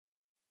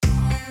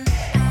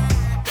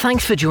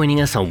Thanks for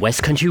joining us on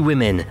West Country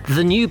Women,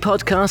 the new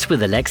podcast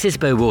with Alexis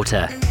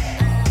Bowater.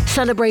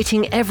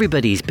 Celebrating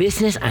everybody's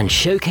business and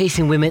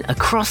showcasing women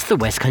across the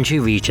West Country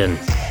region.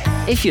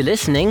 If you're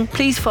listening,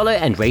 please follow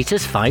and rate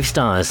us 5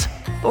 stars.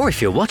 Or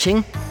if you're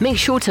watching, make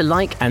sure to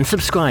like and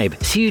subscribe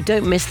so you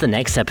don't miss the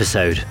next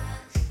episode.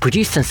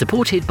 Produced and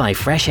supported by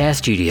Fresh Air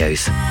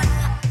Studios.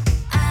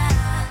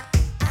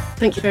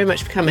 Thank you very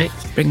much for coming.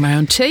 Bring my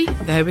own tea.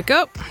 There we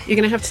go. You're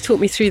going to have to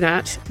talk me through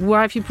that.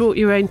 Why have you brought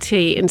your own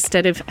tea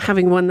instead of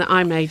having one that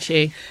I made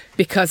you?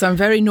 Because I'm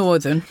very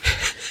northern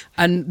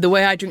and the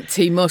way I drink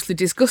tea mostly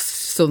disgusts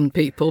southern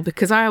people,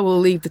 because I will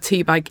leave the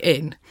tea bag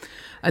in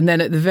and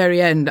then at the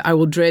very end I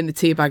will drain the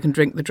tea bag and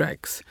drink the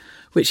dregs,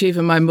 which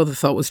even my mother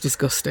thought was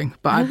disgusting.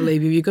 But I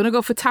believe if you're going to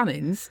go for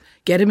tannins,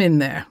 get them in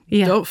there.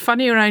 Yeah. Don't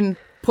fanny around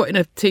putting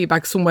a tea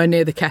bag somewhere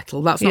near the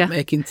kettle. That's not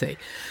making tea.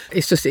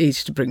 It's just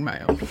easy to bring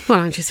my own. Well,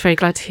 I'm just very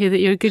glad to hear that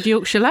you're a good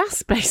Yorkshire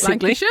lass, basically.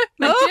 Lancashire,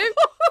 thank you.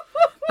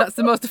 That's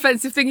the most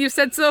offensive thing you've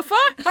said so far.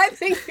 I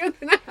think you're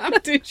going to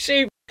have to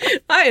shoot.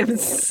 I am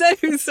so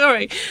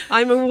sorry.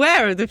 I'm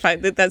aware of the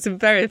fact that that's a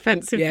very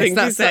offensive thing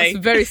to say.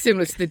 That's very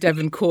similar to the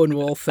Devon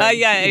Cornwall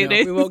thing. It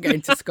is. We won't get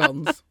into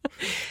scones.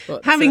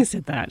 But, Having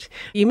said that,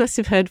 you must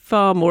have heard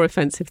far more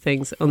offensive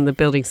things on the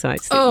building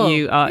sites that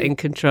you are in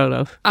control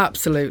of.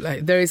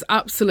 Absolutely. There is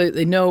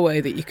absolutely no way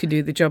that you can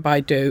do the job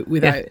I do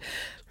without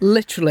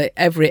literally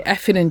every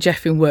effing and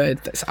jeffing word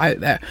that's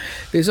out there.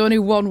 There's only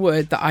one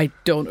word that I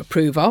don't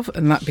approve of,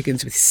 and that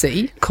begins with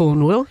C.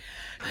 Cornwall.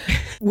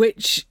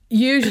 Which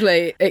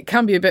usually it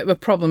can be a bit of a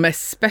problem,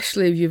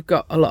 especially if you've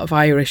got a lot of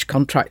Irish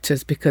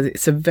contractors, because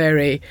it's a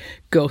very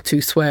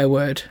go-to swear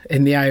word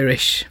in the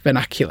Irish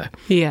vernacular.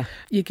 Yeah.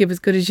 You give as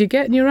good as you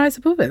get and you rise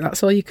above it.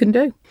 That's all you can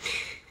do.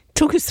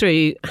 Talk us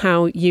through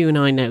how you and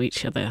I know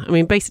each other. I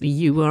mean, basically,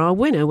 you were our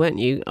winner, weren't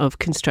you, of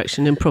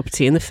construction and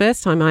property? And the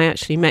first time I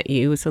actually met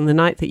you was on the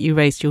night that you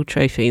raised your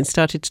trophy and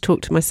started to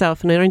talk to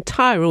myself and our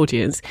entire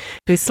audience,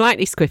 who was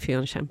slightly squiffy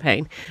on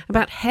champagne,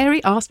 about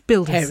hairy-arsed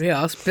builders.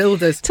 Hairy-arsed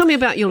builders. Tell me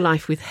about your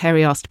life with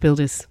hairy-arsed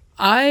builders.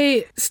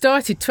 I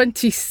started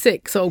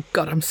 26, oh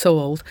God, I'm so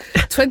old.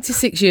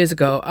 26 years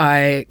ago,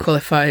 I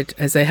qualified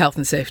as a health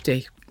and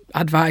safety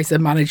advisor,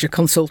 manager,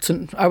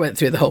 consultant. I went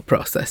through the whole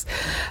process.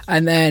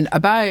 And then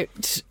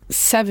about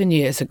 7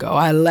 years ago,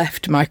 I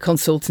left my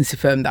consultancy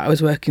firm that I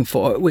was working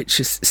for,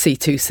 which is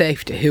C2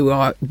 Safety, who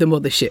are the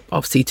mothership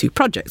of C2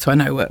 Projects, who I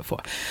now work for.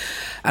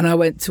 And I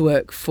went to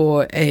work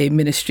for a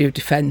Ministry of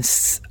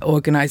Defence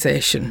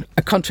organisation,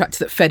 a contractor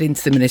that fed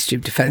into the Ministry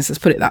of Defence, let's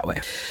put it that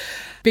way.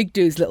 Big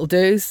do's, little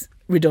do's,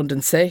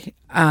 redundancy,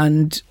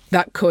 and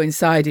that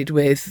coincided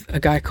with a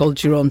guy called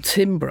Jerome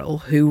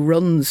Timbrell, who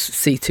runs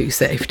C2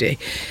 Safety,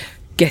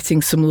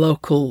 getting some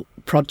local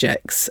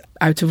projects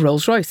out of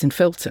Rolls-Royce in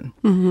Filton.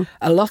 Mm-hmm.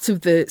 A lot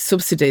of the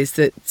subsidies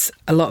that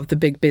a lot of the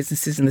big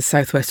businesses in the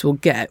southwest will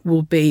get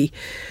will be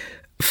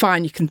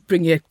fine. You can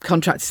bring your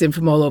contractors in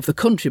from all over the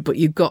country, but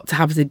you've got to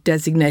have the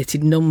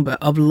designated number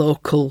of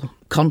local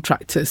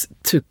contractors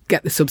to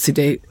get the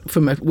subsidy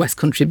from a West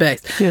Country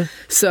base. Yeah.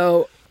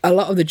 So a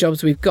lot of the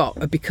jobs we've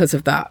got are because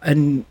of that,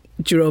 and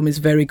Jerome is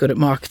very good at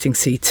marketing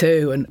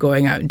C2 and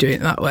going out and doing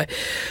it that way.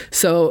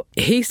 So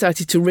he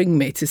started to ring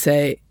me to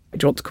say,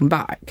 do you want to come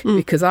back?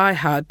 Because I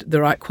had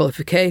the right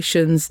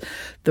qualifications,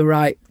 the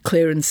right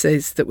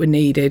clearances that were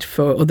needed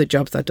for other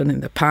jobs I'd done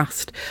in the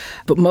past,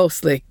 but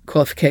mostly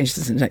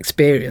qualifications and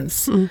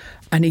experience.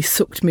 And he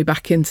sucked me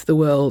back into the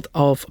world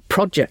of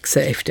project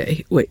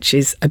safety, which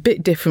is a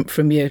bit different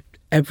from your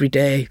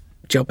everyday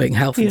jobbing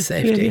health and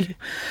safety. Yeah.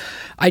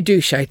 I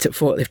do shout at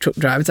forklift truck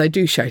drivers, I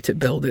do shout at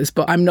builders,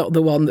 but I'm not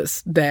the one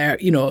that's there,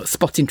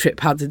 spotting trip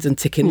hazards and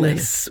ticking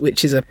lists,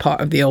 which is a part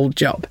of the old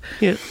job.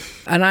 Yeah.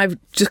 And I've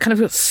just kind of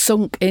got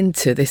sunk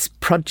into this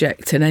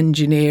project and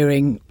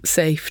engineering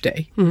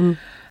safety. Mm-hmm.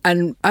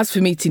 And as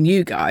for meeting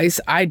you guys,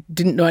 I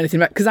didn't know anything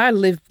about it because I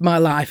lived my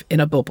life in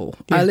a bubble.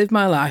 Yeah. I lived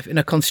my life in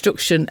a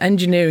construction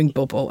engineering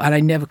bubble and I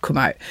never come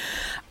out.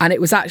 And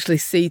it was actually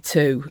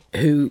C2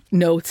 who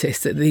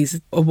noticed that these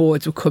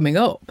awards were coming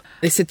up.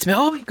 They said to me,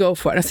 oh, go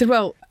for it. And I said,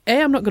 well,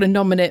 I'm not going to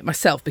nominate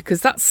myself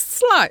because that's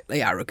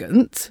slightly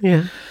arrogant.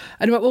 Yeah.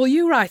 And he went, well,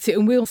 you write it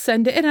and we'll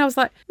send it in. And I was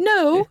like,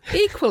 no,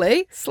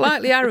 equally,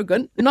 slightly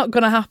arrogant, not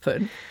going to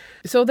happen.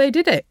 So they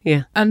did it.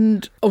 Yeah.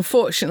 And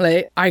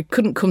unfortunately, I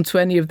couldn't come to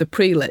any of the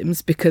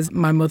prelims because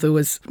my mother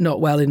was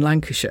not well in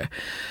Lancashire.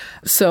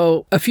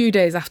 So a few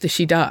days after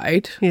she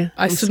died,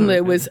 I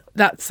suddenly was,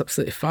 that's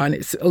absolutely fine.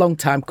 It's a long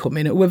time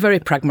coming. We're very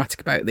pragmatic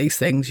about these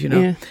things,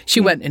 Yeah. She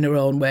went in her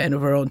own way and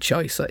of her own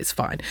choice, so it's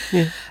fine.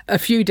 Yeah. A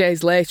few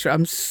days later,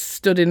 I'm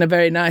stood in a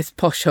very nice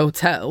posh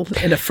hotel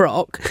in a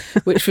frock,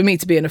 which for me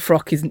to be in a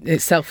frock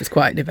itself is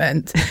quite an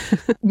event,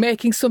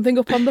 making something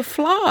up on the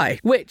fly,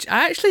 which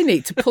I actually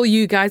need to pull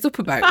you guys up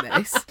about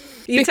this.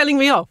 You're telling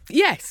me off?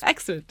 Yes.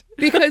 Excellent.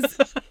 Because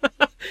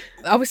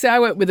Obviously, I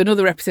work with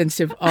another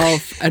representative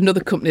of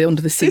another company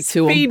under the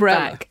C2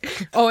 umbrella.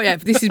 Oh, yeah,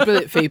 this is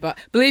brilliant feedback.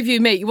 Believe you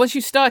me, once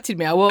you started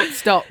me, I won't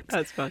stop.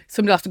 That's fine.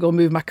 Somebody will have to go and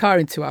move my car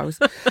in 2 hours.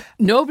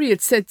 Nobody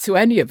had said to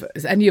any of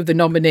us, any of the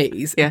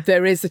nominees,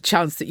 there is a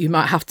chance that you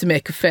might have to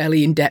make a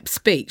fairly in-depth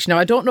speech. Now,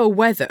 I don't know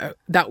whether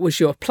that was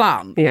your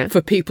plan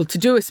for people to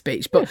do a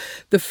speech, but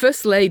the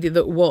first lady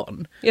that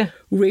won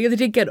really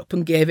did get up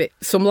and gave it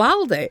some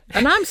laldy.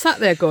 And I'm sat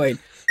there going,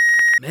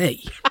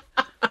 me?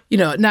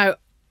 Now,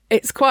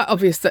 it's quite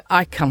obvious that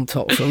I can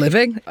talk for a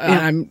living.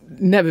 I've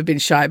never been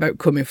shy about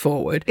coming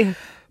forward. Yeah.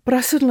 But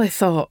I suddenly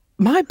thought,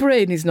 my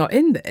brain is not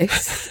in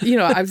this.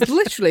 I was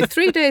literally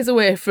 3 days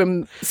away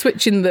from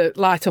switching the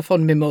light off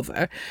on my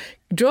mother,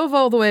 drove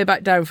all the way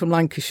back down from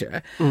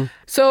Lancashire.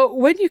 So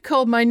when you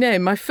called my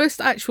name, my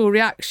first actual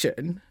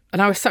reaction,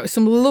 and I was sat with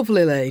some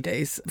lovely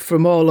ladies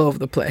from all over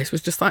the place,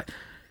 was just like,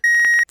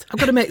 I've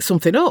got to make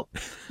something up.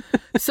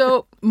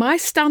 So my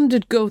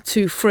standard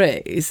go-to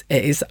phrase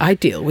is, I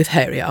deal with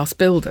hairy arse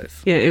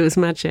builders. Yeah, it was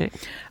magic.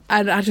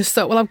 And I just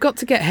thought, well, I've got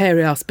to get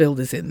hairy arse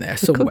builders in there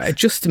somewhere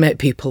just to make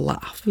people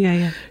laugh.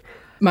 Yeah.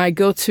 My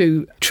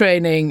go-to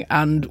training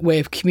and way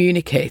of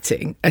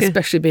communicating,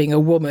 especially being a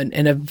woman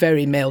in a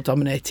very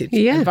male-dominated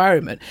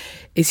environment,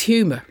 is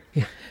humour.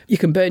 Yeah. You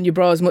can burn your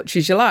bra as much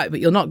as you like, but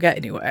you'll not get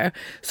anywhere.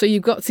 So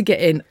you've got to get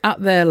in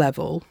at their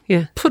level,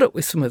 put up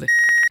with some of the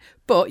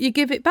but you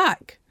give it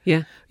back.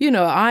 Yeah.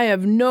 I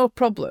have no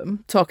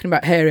problem talking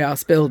about hairy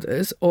arse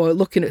builders or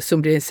looking at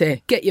somebody and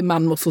saying, get your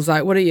man muscles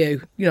out. What are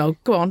you? Go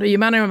on, are you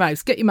man or a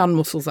mouse? Get your man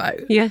muscles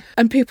out. Yeah.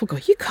 And people go,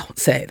 you can't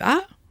say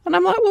that. And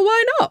I'm like, well,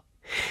 why not?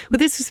 Well,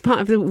 this was part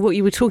of what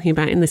you were talking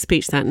about in the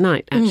speech that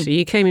night, actually.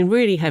 You came in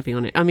really heavy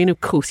on it. I mean, of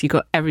course, you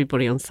got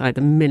everybody on side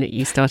the minute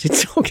you started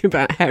talking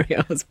about hairy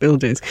arse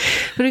builders.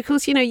 But of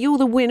course, you're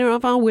the winner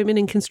of our Women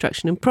in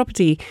Construction and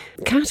Property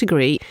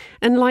category.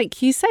 And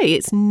like you say,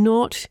 it's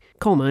not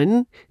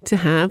common to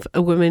have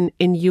a woman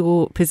in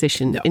your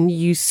position. No. And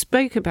you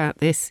spoke about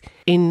this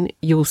in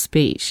your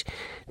speech.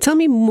 Tell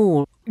me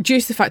more.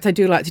 Due to the fact I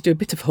do like to do a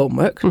bit of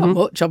homework, not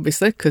much,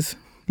 obviously, because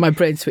my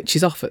brain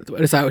switches off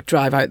as I would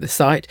drive out the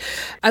site.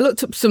 I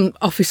looked up some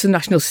Office of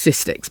National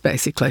Statistics,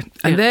 basically,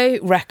 and they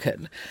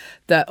reckon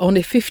that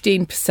only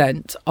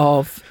 15%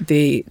 of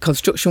the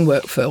construction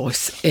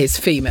workforce is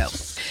female.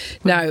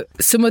 Now,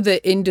 some of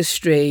the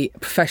industry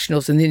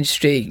professionals and the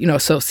industry,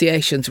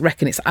 associations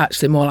reckon it's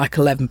actually more like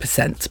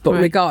 11%, but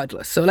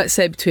regardless. So let's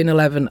say between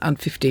 11 and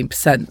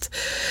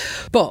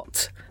 15%.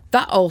 But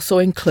that also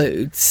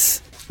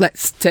includes...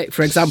 Let's take,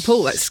 for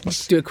example,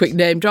 let's do a quick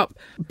name drop,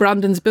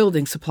 Brandon's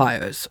Building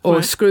Suppliers or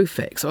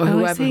Screwfix or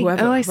whoever.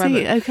 I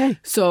see. Okay.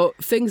 So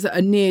things that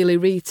are nearly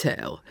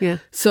retail. Yeah.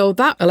 So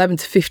that 11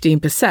 to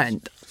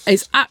 15%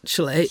 is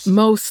actually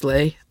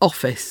mostly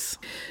office.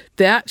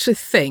 They actually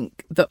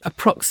think that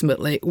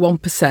approximately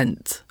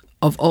 1%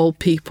 of all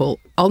people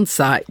on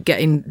site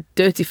getting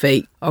dirty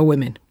feet are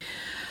women.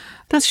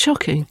 That's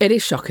shocking. It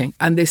is shocking.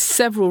 And there's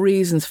several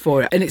reasons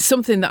for it. And it's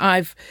something that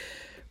I've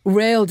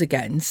railed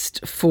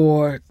against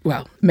for,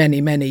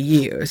 many, many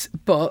years.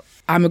 But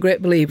I'm a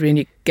great believer in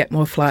you get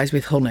more flies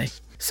with honey.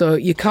 So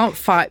you can't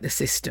fight the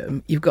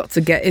system. You've got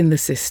to get in the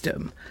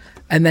system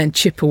and then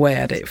chip away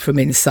at it from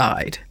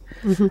inside.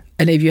 Mm-hmm.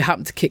 And if you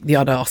happen to kick the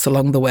odd arse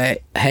along the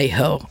way,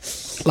 hey-ho,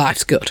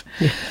 life's good.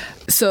 Yeah.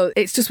 So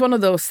it's just one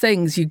of those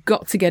things, you've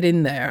got to get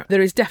in there.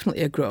 There is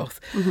definitely a growth.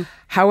 Mm-hmm.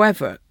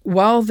 However,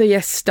 while the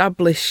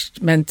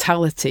established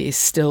mentality is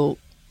still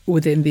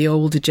within the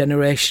older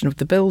generation of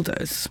the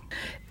builders,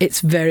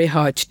 it's very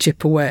hard to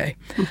chip away.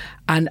 Mm.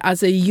 And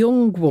as a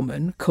young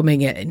woman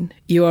coming in,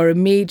 you are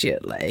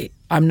immediately,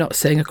 I'm not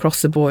saying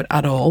across the board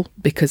at all,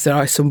 because there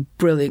are some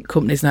brilliant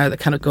companies now that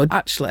kind of go,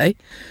 actually,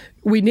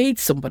 we need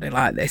somebody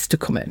like this to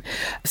come in.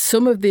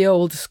 Some of the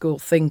older school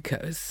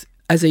thinkers,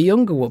 as a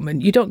younger woman,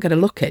 you don't get a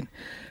look in.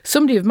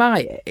 Somebody of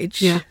my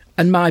age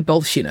and my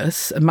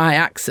bolshiness and my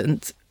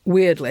accent,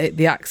 weirdly,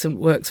 the accent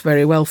works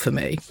very well for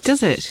me.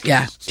 Does it?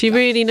 Yeah. Do you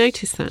really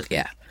notice that?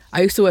 Yeah.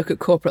 I used to work at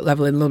corporate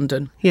level in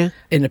London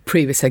in a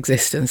previous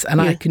existence,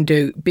 and I can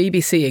do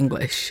BBC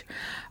English,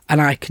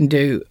 and I can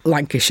do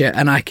Lancashire,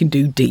 and I can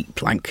do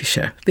deep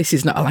Lancashire. This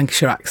is not a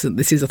Lancashire accent.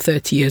 This is a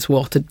 30 years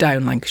watered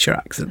down Lancashire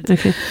accent.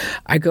 Okay.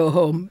 I go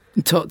home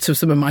and talk to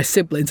some of my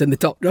siblings, and they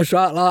talk just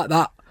right like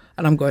that.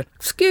 And I'm going,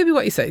 excuse me,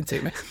 what are you saying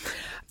to me?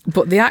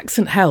 But the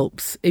accent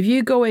helps. If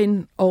you go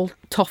in all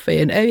toffee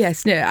and, oh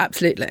yes, no,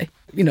 absolutely,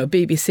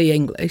 BBC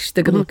English,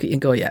 they're going to look at you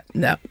and go, yeah,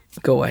 no,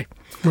 go away.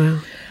 Wow.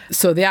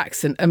 So the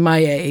accent and my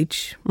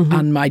age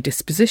and my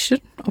disposition,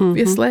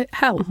 obviously,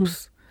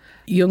 helps.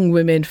 Young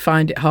women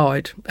find it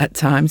hard at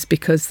times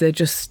because they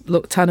just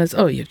looked at as,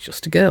 oh, you're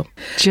just a girl.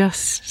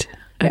 Just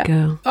a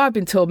girl. I've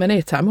been told many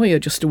a time, oh, you're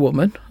just a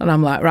woman. And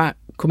I'm like, right,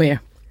 come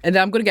here. And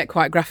I'm going to get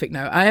quite graphic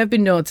now. I have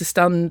been known to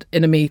stand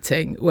in a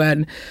meeting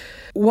when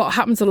what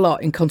happens a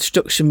lot in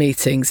construction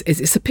meetings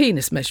is it's a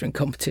penis measuring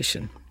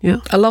competition. Yeah.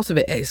 A lot of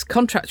it is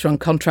contractor on,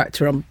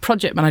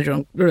 project manager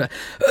on,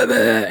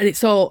 and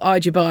it's all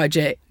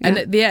argy-bargy. And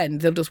at the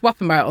end, they'll just whap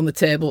them out on the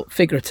table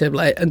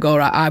figuratively and go,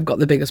 right, I've got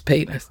the biggest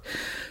penis.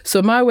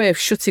 So my way of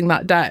shutting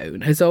that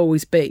down has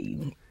always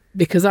been,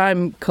 because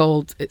I'm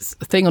called, it's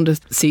a thing under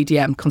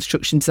CDM,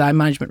 Construction Design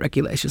Management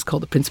Regulations,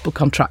 called the principal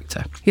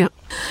contractor. Yeah.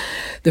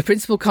 The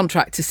principal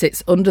contractor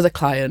sits under the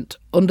client,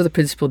 under the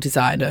principal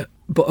designer,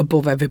 but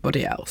above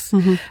everybody else.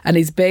 And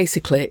he's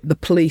basically the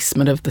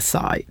policeman of the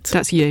site.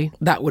 That's you.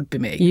 That would be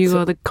me. You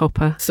are the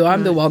copper. So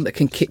I'm the one that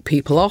can kick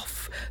people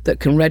off, that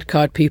can red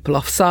card people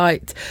off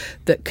site,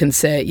 that can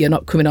say, you're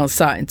not coming on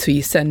site until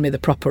you send me the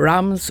proper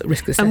RAMs,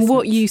 risk assessment. And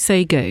what you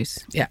say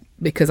goes. Yeah,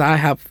 because I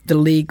have the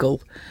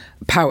legal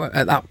power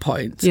at that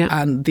point,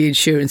 and the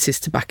insurances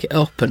to back it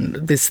up, and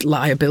there's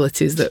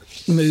liabilities that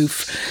move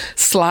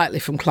slightly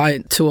from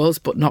client to us,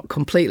 but not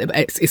completely. But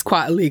it's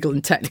quite illegal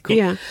and technical.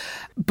 Yeah.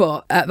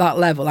 But at that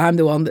level, I'm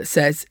the one that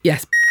says,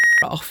 yes,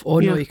 off,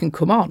 or no, you can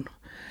come on.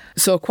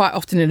 So quite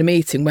often in a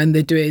meeting when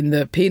they're doing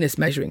the penis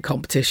measuring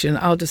competition,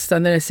 I'll just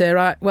stand there and say,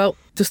 right, well,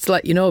 just to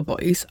let you know,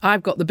 boys,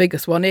 I've got the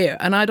biggest one here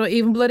and I don't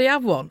even bloody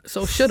have one.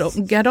 So shut up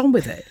and get on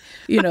with it.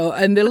 You know,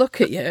 and they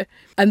look at you.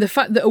 And the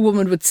fact that a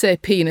woman would say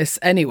penis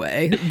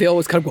anyway, they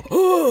always kind of go,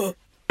 oh.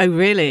 Oh,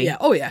 really? Yeah,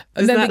 oh yeah.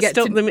 And Does that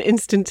stop them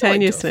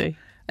instantaneously?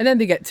 And then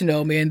they get to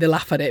know me and they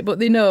laugh at it, but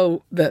they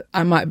know that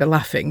I might be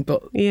laughing,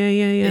 but...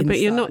 Yeah, but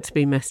you're not to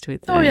be messed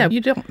with. Oh, yeah, you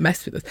don't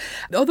mess with us.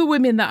 Other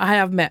women that I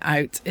have met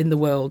out in the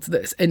world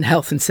that's in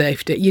health and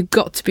safety, you've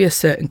got to be a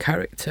certain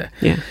character.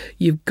 Yeah.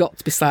 You've got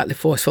to be slightly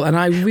forceful, and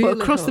I really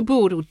Well, across the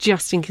board or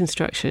just in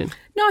construction?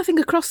 No, I think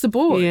across the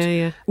board.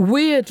 Yeah.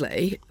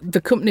 Weirdly,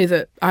 the company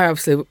that I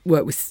obviously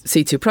work with,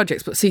 C2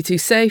 Projects, but C2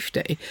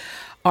 Safety,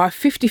 are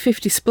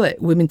 50-50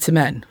 split women to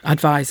men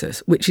advisors,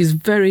 which is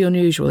very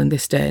unusual in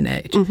this day and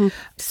age.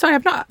 Sorry,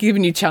 I've not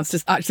given you a chance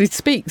to actually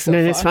speak so far.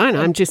 No, it's fine.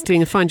 I'm just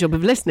doing a fine job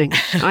of listening.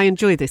 I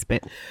enjoy this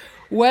bit.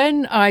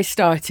 When I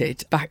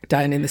started back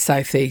down in the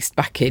southeast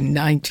back in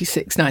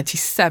 96,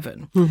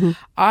 97,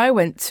 I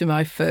went to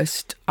my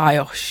first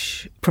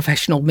IOSH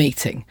professional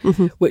meeting,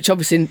 which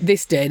obviously in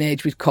this day and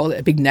age we'd call it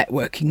a big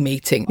networking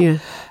meeting. Yeah.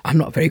 I'm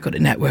not very good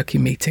at networking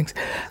meetings.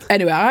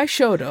 Anyway, I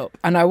showed up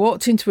and I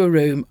walked into a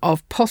room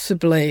of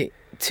possibly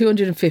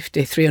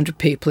 250, 300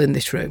 people in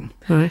this room.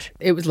 Right.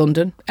 It was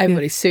London.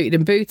 Everybody's suited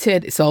and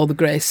booted. It's all the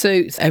grey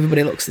suits.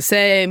 Everybody looks the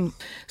same.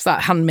 It's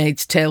like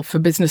Handmaid's Tale for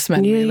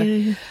businessmen, really.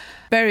 Yeah.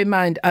 Bear in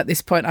mind, at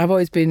this point, I've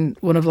always been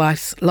one of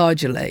life's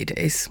larger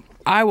ladies.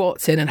 I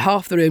walked in and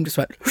half the room just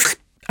went,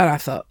 and I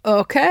thought,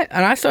 okay.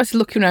 And I started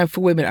looking around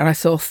for women and I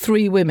saw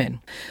 3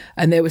 women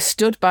and they were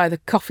stood by the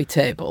coffee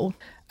table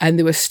and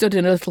they were stood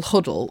in a little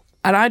huddle.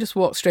 And I just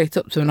walked straight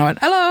up to them and I went,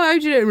 hello, how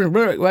do you do?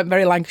 It went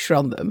very Lancashire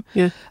on them.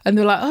 Yeah. And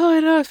they were like, oh,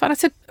 no, it's fine. I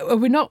said, are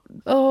we not?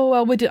 Oh,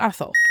 well, we did. I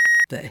thought,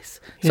 this.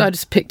 So I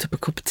just picked up a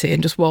cup of tea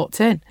and just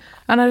walked in.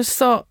 And I just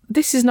thought,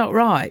 this is not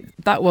right.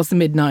 That was the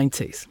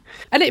mid-90s.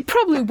 And it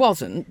probably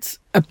wasn't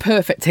a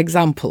perfect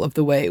example of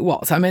the way it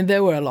was. I mean,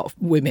 there were a lot of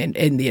women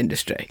in the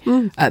industry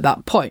at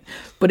that point.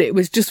 But it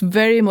was just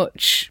very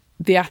much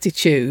the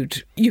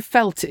attitude. You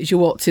felt it as you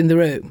walked in the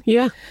room.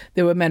 Yeah.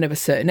 There were men of a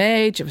certain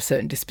age, of a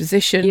certain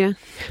disposition. Yeah.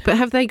 But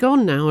have they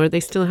gone now or are they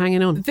still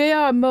hanging on? They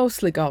are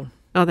mostly gone.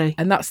 Are they?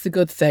 And that's the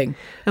good thing.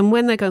 And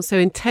when they're gone, so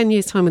in 10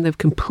 years' time when they've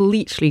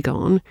completely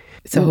gone...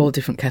 It's a whole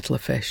different kettle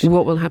of fish.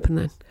 What will happen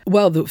then?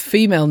 Well, the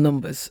female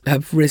numbers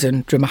have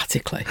risen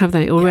dramatically. Have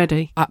they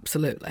already? Yeah,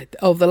 absolutely.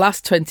 Over the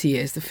last 20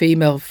 years, the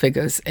female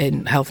figures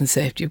in health and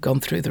safety have gone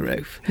through the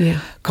roof,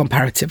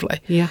 comparatively.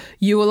 Yeah.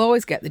 You will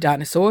always get the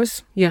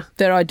dinosaurs. Yeah.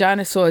 There are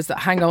dinosaurs that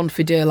hang on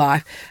for dear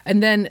life.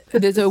 And then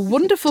there's a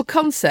wonderful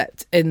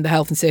concept in the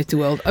health and safety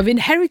world of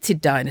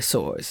inherited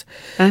dinosaurs.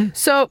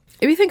 So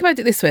if you think about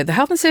it this way, the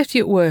Health and Safety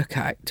at Work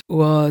Act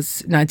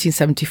was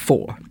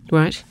 1974.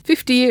 Right.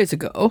 50 years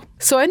ago.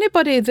 So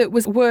anybody that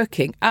was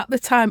working at the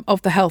time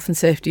of the Health and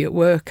Safety at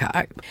Work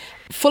Act,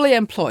 fully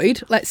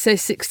employed, let's say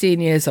 16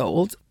 years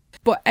old,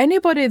 but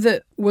anybody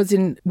that was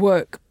in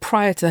work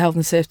prior to the Health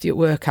and Safety at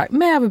Work Act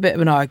may have a bit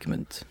of an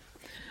argument.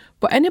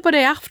 But anybody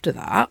after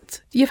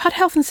that, you've had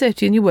health and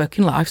safety in your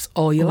working lives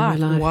all your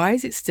life. Why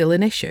is it still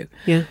an issue?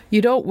 Yeah.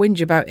 You don't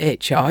whinge about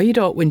HR, you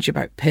don't whinge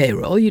about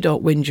payroll, you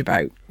don't whinge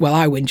about, well,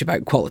 I whinge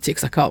about quality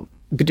because I can't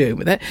be doing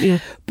with it. Yeah.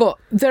 But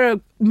there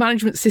are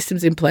management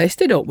systems in place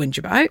they don't whinge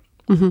about.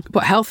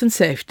 But health and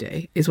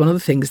safety is one of the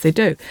things they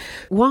do.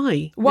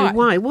 Why?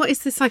 Why? What is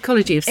the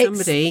psychology of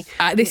somebody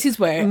this is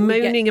where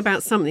moaning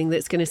about something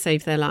that's going to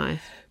save their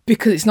life?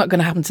 Because it's not going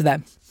to happen to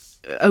them.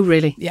 Oh,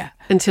 really? Yeah.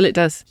 Until it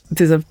does.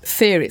 There's a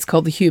theory, it's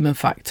called the human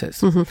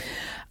factors.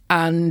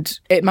 And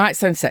it might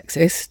sound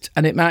sexist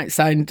and it might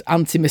sound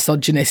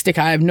anti-misogynistic.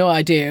 I have no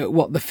idea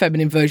what the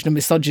feminine version of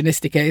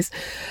misogynistic is.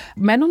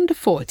 Men under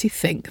 40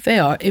 think they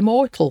are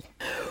immortal,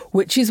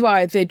 which is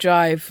why they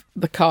drive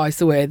the cars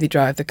the way they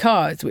drive the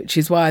cars, which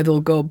is why they'll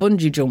go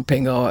bungee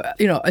jumping or,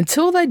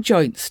 until their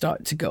joints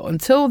start to go,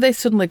 until they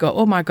suddenly go,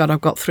 oh my God,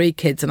 I've got 3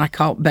 kids and I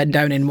can't bend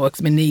down anymore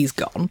because my knee's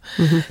gone.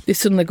 They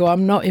suddenly go,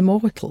 I'm not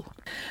immortal.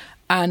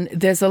 And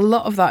there's a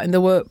lot of that in the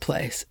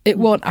workplace. It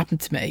won't happen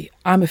to me.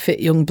 I'm a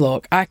fit young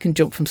bloke. I can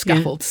jump from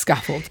scaffold to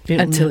scaffold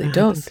until it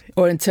does.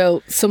 Or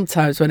until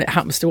sometimes when it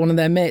happens to one of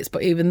their mates.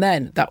 But even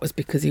then, that was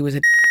because he was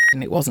a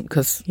and it wasn't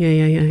because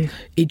he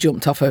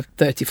jumped off a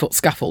 30-foot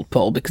scaffold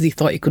pole because he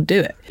thought he could do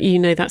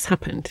it. That's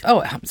happened.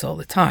 Oh, it happens all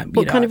the time.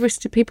 What kind of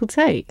risk do people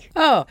take?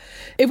 Oh,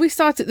 if we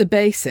start at the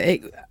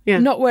basic,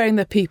 not wearing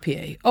the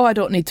PPE. Oh, I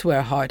don't need to wear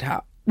a hard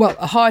hat. Well,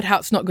 a hard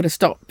hat's not going to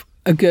stop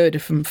a girder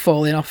from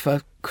falling off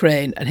a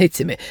crane and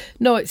hitting me.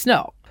 No, it's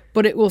not.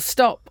 But it will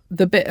stop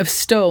the bit of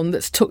stone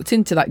that's tucked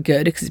into that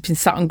girder because it's been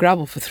sat on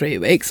gravel for 3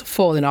 weeks,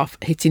 falling off,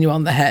 hitting you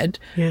on the head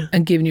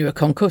and giving you a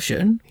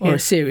concussion or a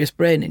serious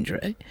brain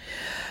injury.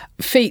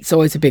 Feet's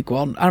always a big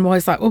one. I'm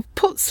always like, well,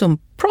 put some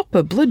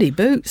proper bloody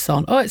boots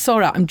on. Oh, it's all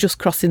right. I'm just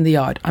crossing the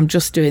yard. I'm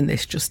just doing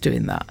this, just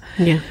doing that.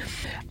 Yeah.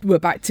 We're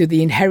back to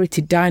the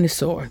inherited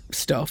dinosaur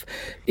stuff.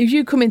 If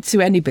you come into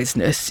any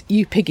business,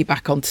 you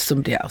piggyback onto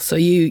somebody else. So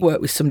you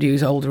work with somebody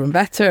who's older and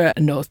better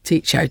and knows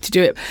teach how to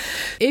do it.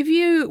 If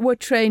you were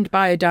trained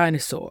by a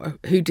dinosaur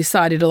who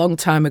decided a long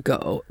time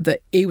ago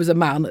that he was a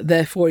man,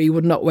 therefore he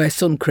would not wear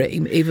sun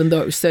cream, even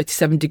though it was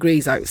 37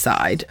 degrees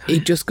outside,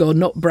 he'd just go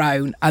nut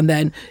brown. And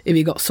then if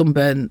he got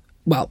sunburn,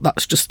 well,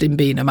 that's just him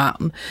being a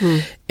man.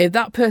 If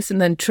that person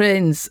then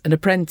trains an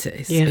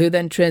apprentice who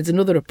then trains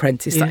another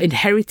apprentice, that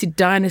inherited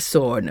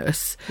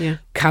dinosaurness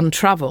can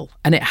travel,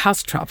 and it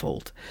has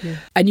travelled.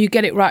 And you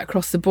get it right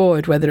across the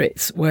board, whether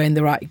it's wearing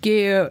the right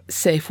gear,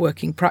 safe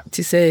working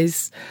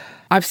practices.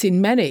 I've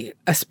seen many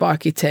a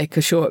Sparky take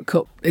a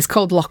shortcut. It's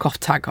called lock off,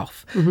 tag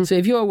off. So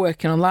if you're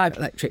working on live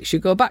electrics, you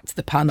go back to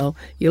the panel,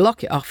 you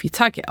lock it off, you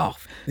tag it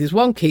off. There's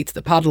one key to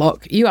the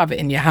padlock, you have it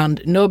in your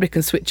hand, nobody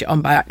can switch it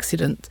on by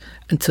accident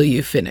until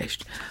you've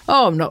finished.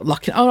 Oh, I'm not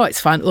locking. Oh, no, it's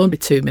fine. It'll only be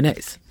 2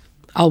 minutes.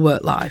 I'll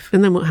work live.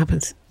 And then what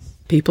happens?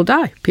 People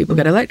die. People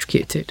get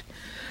electrocuted.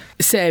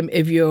 Same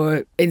if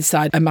you're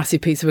inside a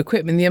massive piece of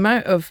equipment. The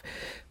amount of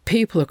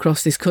people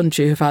across this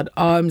country who've had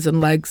arms and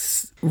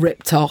legs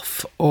ripped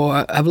off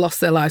or have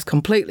lost their lives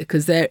completely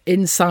because they're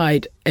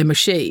inside a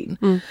machine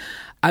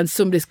and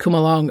somebody's come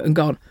along and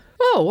gone,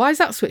 oh, why is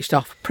that switched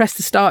off? Press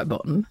the start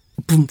button.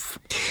 Boom.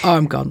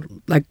 Arm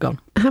gone, leg gone.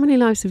 How many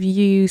lives have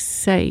you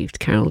saved,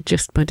 Carole,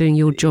 just by doing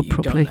your job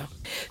properly? Don't know.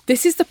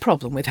 This is the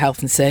problem with health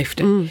and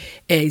safety,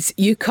 is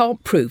you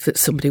can't prove that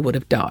somebody would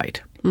have died.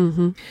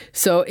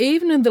 So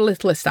even in the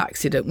littlest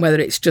accident, whether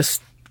it's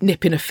just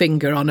nipping a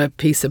finger on a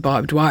piece of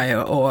barbed wire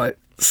or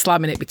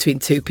slamming it between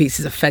 2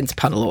 pieces of fence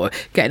panel or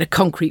getting a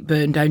concrete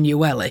burn down your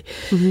welly,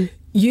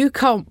 you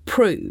can't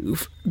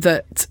prove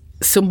that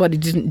somebody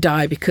didn't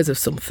die because of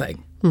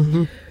something.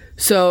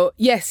 So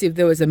yes, if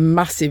there was a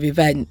massive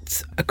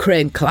event, a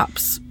crane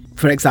collapse,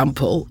 for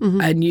example,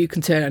 and you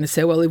can turn around and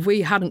say, well, if we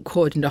hadn't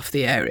cordoned off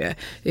the area,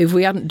 if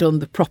we hadn't done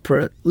the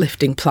proper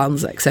lifting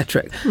plans,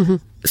 etc.,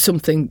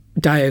 something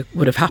dire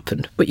would have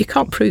happened, but you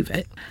can't prove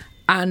it.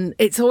 And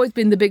it's always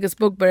been the biggest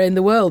bugbear in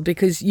the world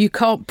because you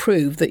can't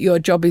prove that your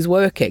job is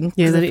working.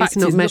 Yeah, that the fact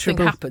it's not is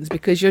measurable. Nothing happens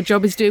because your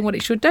job is doing what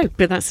it should do.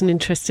 But that's an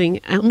interesting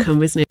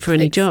outcome, isn't it, for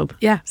any job?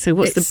 Yeah. So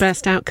what's the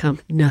best outcome?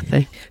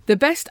 Nothing. The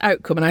best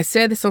outcome, and I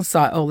say this on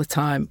site all the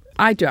time,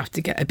 I do have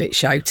to get a bit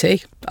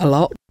shouty, a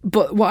lot.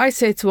 But what I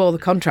say to all the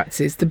contractors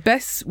is the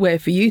best way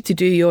for you to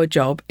do your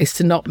job is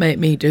to not make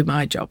me do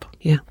my job.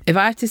 Yeah. If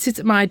I have to sit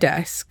at my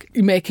desk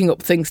making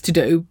up things to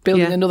do,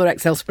 building another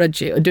Excel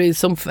spreadsheet or doing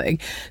something,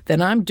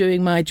 then I'm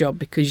doing my job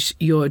because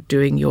you're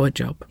doing your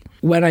job.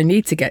 When I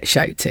need to get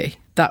shouty,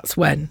 that's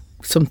when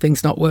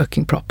something's not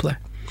working properly.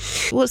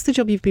 What's the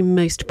job you've been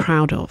most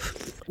proud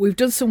of? We've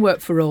done some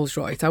work for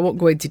Rolls-Royce. I won't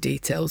go into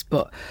details,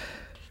 but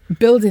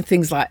building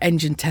things like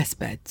engine test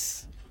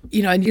beds,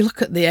 and you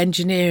look at the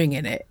engineering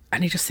in it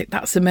and you just think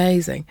that's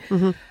amazing.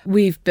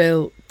 We've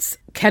built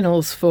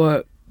kennels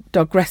for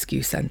dog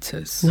rescue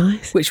centres,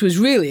 which was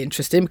really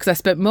interesting because I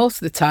spent most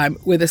of the time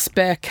with a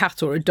spare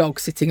cat or a dog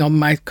sitting on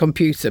my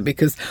computer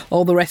because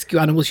all the rescue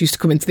animals used to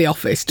come into the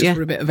office just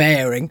for a bit of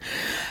airing.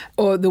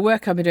 Or the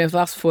work I've been doing for the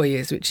last 4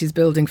 years, which is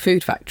building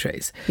food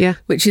factories,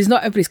 which is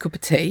not everybody's cup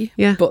of tea,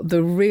 but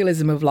the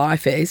realism of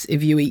life is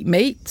if you eat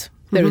meat,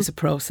 there is a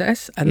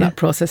process, and that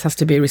process has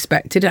to be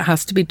respected. It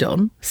has to be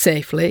done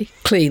safely,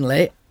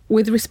 cleanly,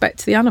 with respect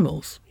to the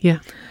animals. Yeah.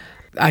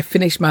 I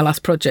finished my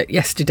last project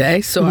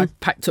yesterday, so I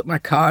packed up my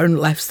car and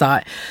left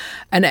site.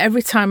 And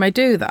every time I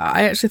do that,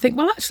 I actually think,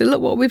 well, actually,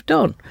 look what we've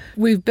done.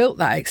 We've built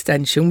that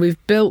extension.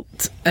 We've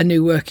built a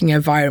new working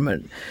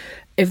environment.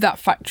 If that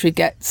factory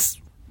gets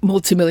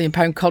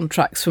multi-million-pound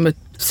contracts from a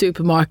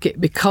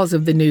supermarket because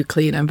of the new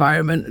clean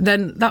environment,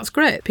 then that's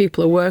great.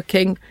 People are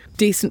working,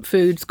 decent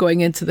food's going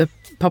into the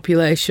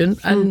population,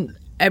 and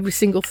every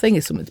single thing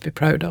is something to be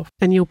proud of.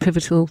 And you're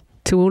pivotal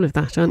to all of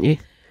that, aren't you?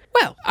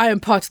 Well, I am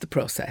part of the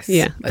process.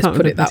 Yeah, let's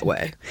put it that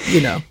way,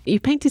 you know. You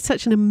painted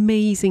such an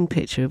amazing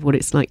picture of what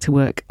it's like to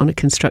work on a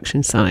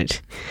construction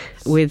site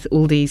with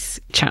all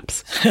these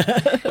chaps.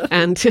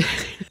 And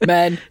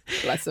men,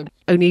 bless them.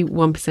 Only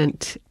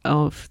 1%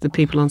 of the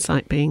people on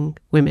site being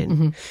women.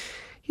 Mm-hmm.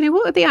 You know,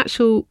 what are the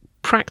actual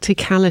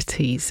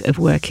practicalities of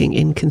working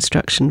in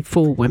construction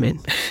for women?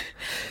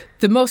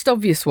 The most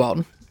obvious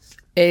one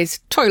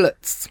is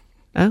toilets.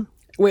 Oh.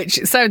 Which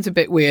sounds a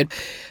bit weird.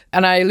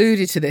 And I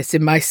alluded to this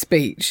in my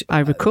speech. I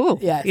recall.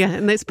 Yes. Yeah,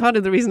 and that's part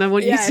of the reason I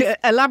want you to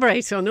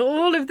elaborate on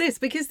all of this,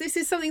 because this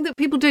is something that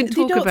people don't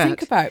talk about.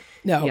 Think about.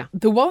 No. Yeah.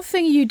 The one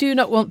thing you do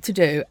not want to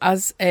do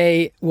as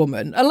a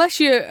woman, unless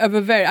you're of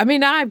a very... I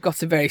mean, I've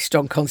got a very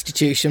strong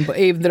constitution, but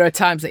even there are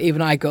times that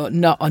even I go,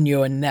 not on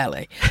your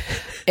Nelly,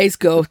 is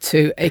go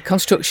to a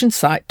construction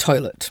site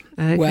toilet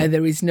where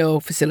there is no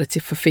facility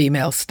for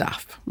female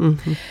staff.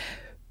 Mm-hmm.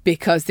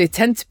 Because they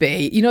tend to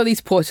be, you know, these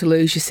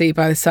portaloos you see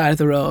by the side of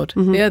the road,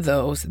 mm-hmm. they're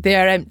those. They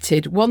are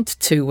emptied 1 to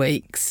 2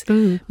 weeks.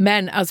 Mm.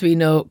 Men, as we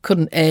know,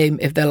 couldn't aim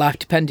if their life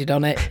depended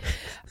on it.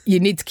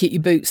 You need to keep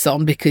your boots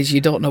on because you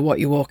don't know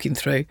what you're walking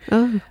through.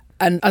 Oh.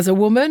 And as a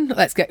woman,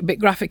 let's get a bit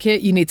graphic here,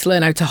 you need to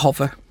learn how to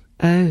hover.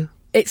 Oh.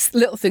 It's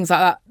little things like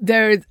that.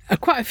 There are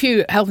quite a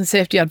few health and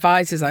safety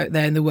advisors out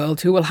there in the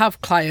world who will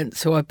have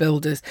clients who are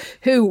builders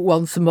who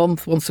once a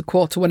month, once a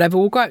quarter, whatever,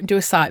 will go out and do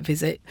a site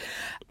visit.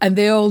 And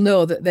they all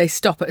know that they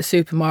stop at a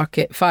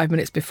supermarket 5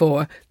 minutes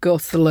before, go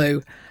to the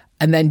loo,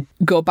 and then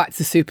go back to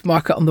the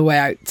supermarket on the way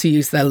out to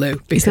use their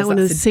loo. Is that one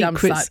of the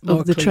secrets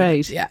of the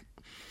trade? Yeah.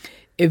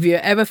 If you're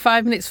ever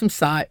 5 minutes from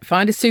site,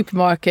 find a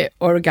supermarket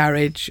or a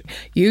garage,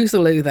 use the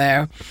loo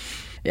there.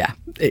 Yeah,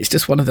 it's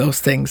just one of those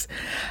things.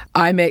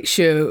 I make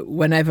sure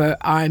whenever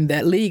I'm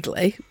there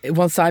legally,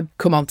 once I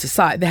come onto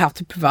site, they have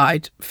to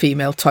provide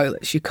female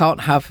toilets. You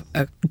can't have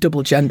a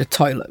double gender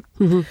toilet.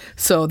 Mm-hmm.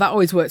 So that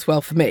always works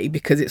well for me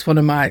because it's one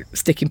of my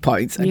sticking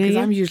points. And because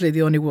I'm usually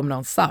the only woman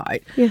on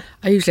site,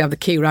 I usually have the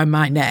key around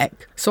my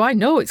neck. So I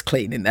know it's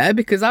clean in there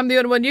because I'm the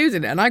only one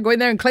using it and I go in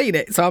there and clean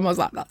it. So I was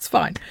like, that's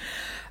fine.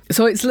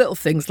 So it's little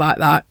things like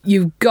that.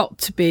 You've got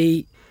to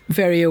be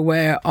very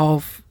aware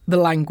of the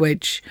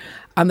language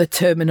and the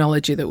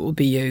terminology that will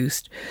be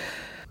used.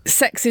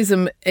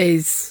 Sexism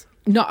is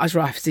not as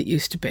rife as it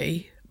used to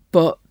be,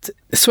 but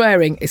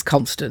swearing is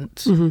constant.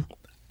 Mm-hmm.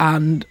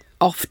 And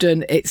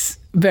often it's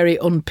very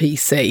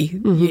un-PC.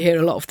 Mm-hmm. You hear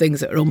a lot of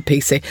things that are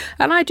un-PC.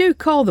 And I do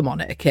call them on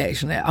it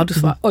occasionally. I'll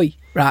just like, oi,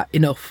 right,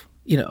 enough,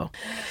 you know.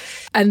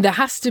 And there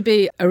has to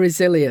be a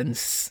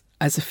resilience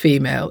as a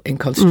female in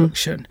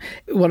construction.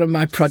 One of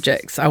my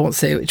projects, I won't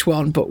say which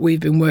one, but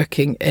we've been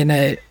working in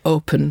an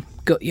open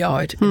gut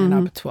yard in an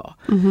abattoir.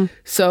 Mm-hmm.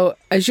 So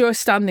as you're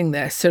standing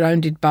there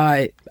surrounded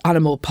by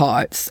animal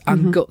parts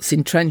and guts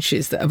in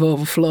trenches that have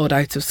overflowed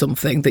out of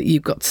something that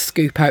you've got to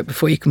scoop out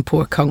before you can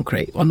pour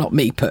concrete. Well, not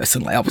me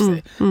personally,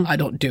 obviously. I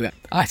don't do it.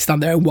 I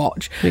stand there and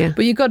watch. Yeah.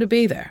 But you've got to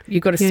be there.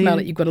 You've got to smell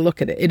it. You've got to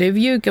look at it. And if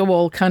you go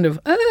all kind of,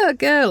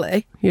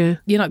 girly, you're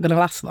not going to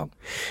last long.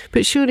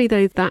 But surely,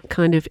 though, that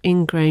kind of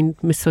ingrained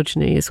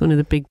misogyny is one of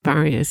the big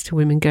barriers to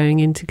women going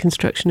into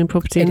construction and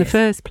property in the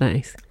first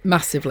place.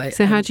 Massively.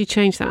 So how do you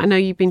change that? I know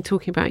you've been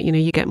talking about,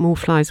 you get more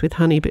flies with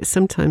honey, but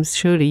sometimes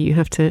surely you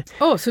have to...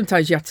 Oh,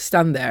 sometimes you have to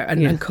stand there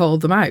and call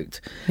them out.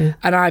 Yeah.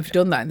 And I've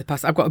done that in the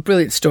past. I've got a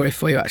brilliant story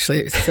for you,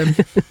 actually. It's,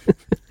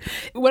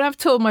 when I've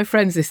told my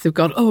friends this, they've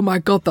gone, oh my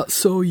God, that's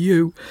so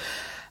you.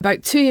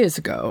 About 2 years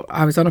ago,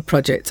 I was on a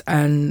project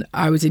and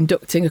I was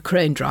inducting a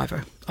crane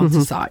driver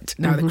onto site.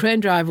 Now, the crane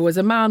driver was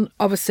a man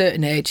of a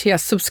certain age. He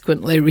has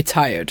subsequently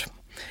retired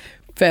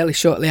fairly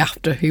shortly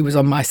after he was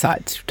on my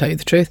site, to tell you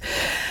the truth.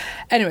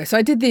 Anyway, so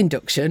I did the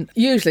induction.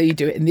 Usually you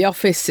do it in the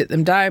office, sit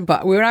them down,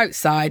 but we were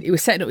outside. He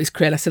was setting up his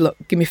crane. I said, look,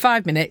 give me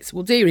 5 minutes.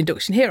 We'll do your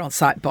induction here on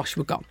site. Bosh,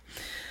 we're gone.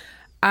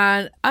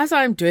 And as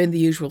I'm doing the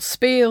usual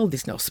spiel,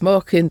 there's no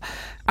smoking,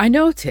 I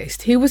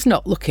noticed he was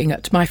not looking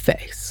at my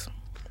face.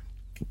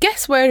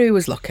 Guess where he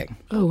was looking?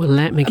 Oh, well,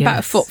 let me guess. About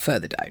a foot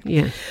further down.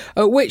 Yeah.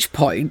 At which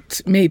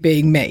point, me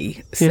being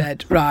me,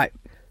 said, right,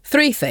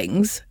 3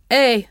 things.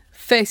 A,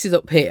 face is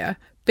up here.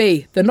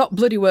 B, they're not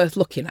bloody worth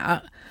looking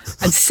at.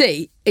 And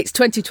C, it's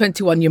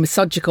 2021, you're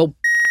misogynical.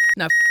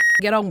 Now,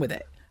 get on with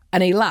it.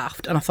 And he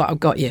laughed, and I thought, I've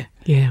got you.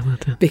 Yeah, well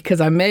done.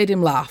 Because I made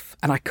him laugh,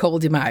 and I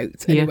called him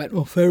out, and he went,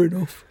 oh, fair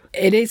enough.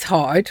 It is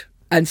hard,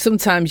 and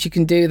sometimes you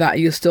can do that,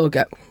 and you'll still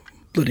get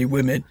bloody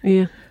women.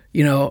 Yeah.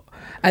 You know,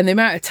 and the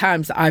amount of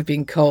times that I've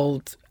been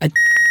called a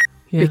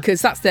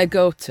because that's their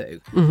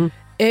go-to. Mm-hmm.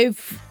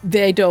 If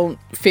they don't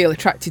feel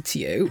attracted to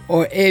you,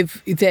 or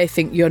if they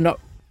think you're not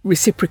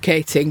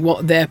reciprocating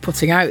what they're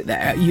putting out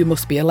there, you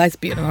must be a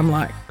lesbian. And I'm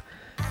like,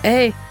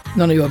 A,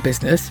 none of your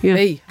business.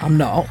 B, I'm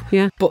not.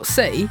 But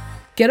C,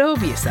 get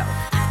over yourself.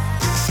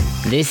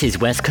 This is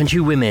West Country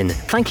Women.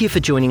 Thank you for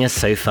joining us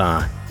so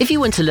far. If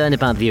you want to learn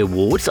about the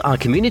awards, our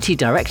community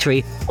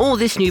directory, or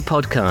this new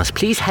podcast,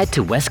 please head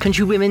to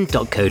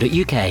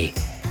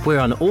westcountrywomen.co.uk. We're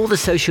on all the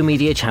social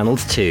media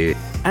channels too,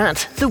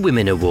 at The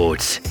Women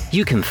Awards.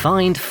 You can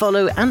find,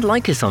 follow and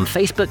like us on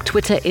Facebook,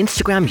 Twitter,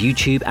 Instagram,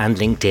 YouTube and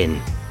LinkedIn.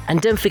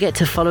 And don't forget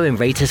to follow and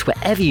rate us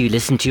wherever you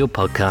listen to your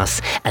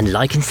podcasts, and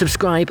like and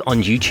subscribe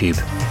on YouTube.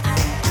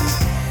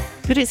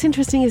 But it's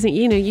interesting, isn't it?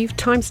 You know, you've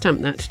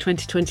timestamped that to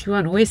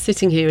 2021. We're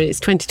sitting here and it's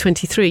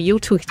 2023. You're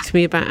talking to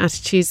me about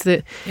attitudes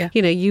that,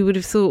 you know, you would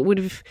have thought would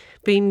have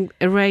been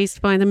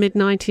erased by the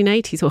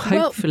mid-1980s, or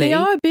hopefully.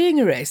 Well, they are being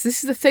erased.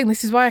 This is the thing.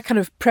 This is why I kind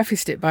of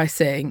prefaced it by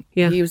saying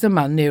he was a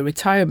man near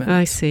retirement.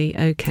 I see.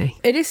 Okay.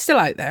 It is still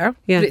out there,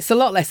 but it's a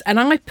lot less. And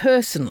I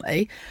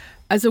personally,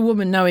 as a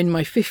woman now in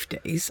my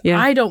 50s,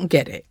 I don't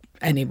get it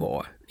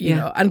anymore. You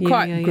know, and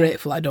quite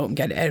grateful I don't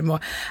get it anymore.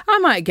 I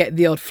might get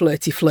the odd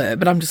flirty flirt,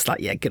 but I'm just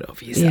like, get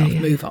over yourself,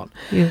 move on.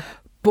 Yeah.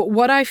 But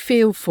what I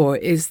feel for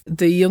is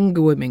the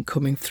younger women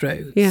coming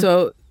through. Yeah.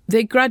 So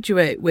they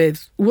graduate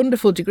with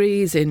wonderful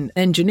degrees in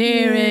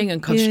engineering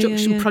and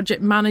construction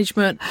project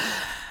management,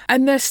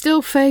 and they're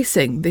still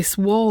facing this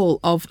wall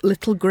of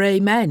little grey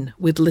men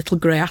with little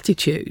grey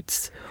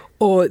attitudes,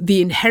 or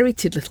the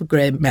inherited little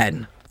grey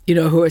men, you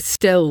know, who are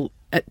still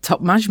at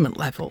top management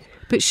level.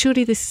 But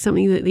surely this is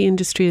something that the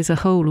industry as a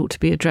whole ought to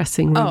be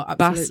addressing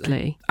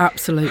robustly.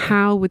 Absolutely.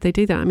 How would they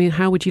do that? I mean,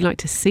 how would you like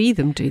to see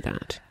them do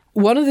that?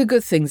 One of the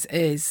good things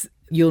is,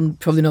 you'll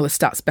probably know the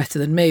stats better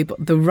than me,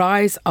 but the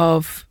rise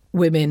of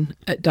women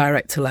at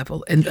director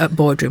level, at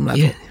boardroom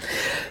level. Yeah.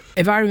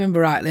 If I remember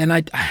rightly, and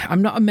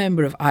I'm not a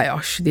member of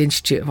IOSH, the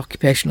Institute of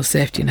Occupational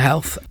Safety and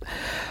Health.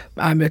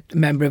 I'm a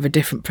member of a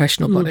different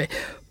professional body.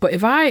 But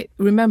if I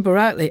remember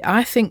rightly,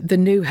 I think the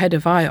new head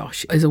of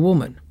IOSH is a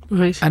woman.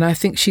 Right. And I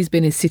think she's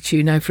been in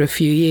situ now for a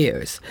few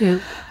years.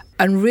 Yeah.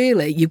 And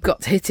really, you've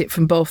got to hit it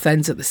from both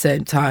ends at the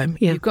same time.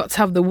 Yeah. You've got to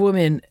have the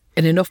woman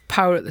in enough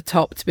power at the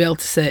top to be able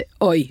to say,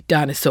 "Oi,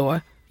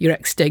 dinosaur, you're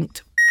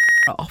extinct,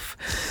 off."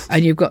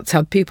 And you've got to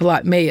have people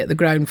like me at the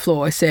ground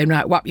floor saying,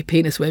 "Right, whap your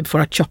penis away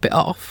before I chop it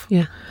off."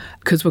 Yeah.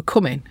 Because we're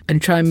coming,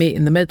 and try and meet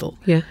in the middle.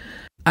 Yeah.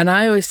 And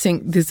I always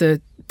think there's a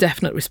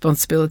definite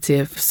responsibility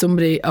of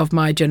somebody of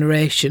my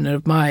generation and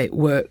of my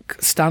work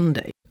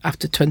standing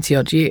after 20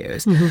 odd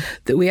years,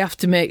 that we have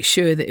to make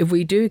sure that if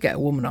we do get a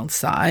woman on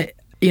site,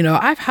 you know,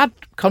 I've had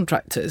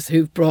contractors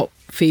who've brought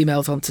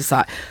females onto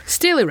site,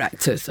 steel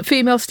erectors, a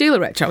female steel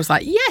erector. I was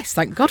like, yes,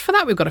 thank God for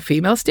that, we've got a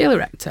female steel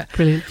erector.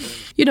 Brilliant.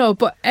 You know,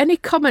 but any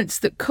comments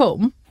that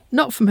come,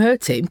 not from her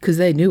team, because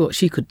they knew what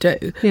she could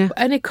do, but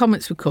any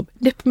comments would come,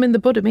 nip them in the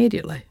bud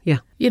immediately. Yeah.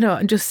 You know,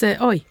 and just say,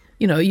 "Oi,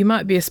 you know, you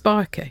might be a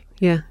sparky.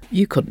 Yeah.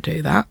 You couldn't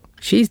do that.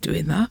 She's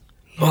doing that."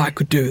 "Oh, I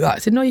could do that." I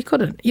said, "No, you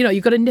couldn't." You know,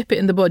 you've got to nip it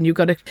in the bud and you've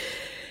got to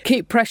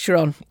keep pressure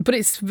on. But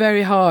it's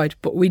very hard.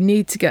 But we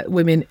need to get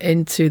women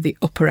into the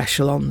upper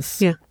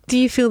echelons. Yeah. Do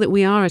you feel that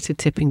we are at a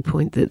tipping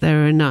point, that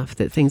there are enough,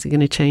 that things are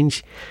going to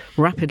change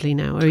rapidly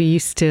now? Or are you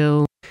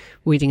still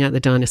weeding out the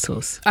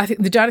dinosaurs? I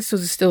think the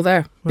dinosaurs are still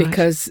there,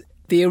 because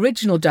the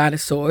original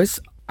dinosaurs,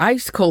 I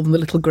used to call them the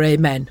little grey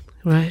men.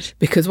 Right.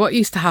 Because what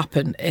used to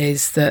happen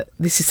is that,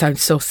 this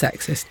sounds so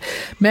sexist,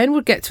 men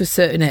would get to a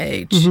certain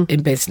age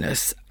in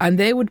business and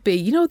they would be,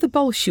 you know, the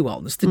bolshy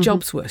ones, the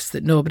jobsworths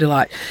that nobody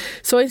liked.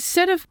 So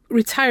instead of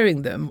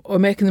retiring them or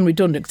making them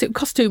redundant, because it would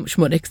cost too much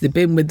money because they've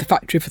been with the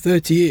factory for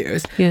 30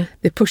 years,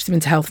 they pushed them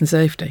into health and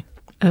safety.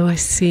 Oh, I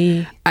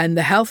see. And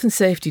the health and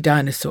safety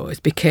dinosaurs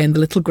became the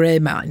little grey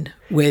man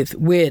with,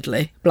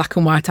 weirdly, black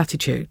and white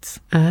attitudes.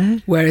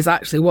 Whereas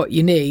actually what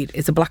you need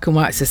is a black and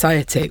white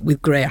society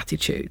with grey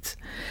attitudes.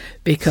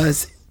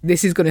 Because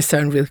this is going to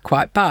sound really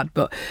quite bad,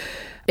 but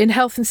in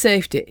health and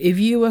safety, if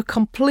you were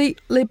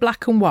completely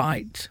black and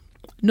white,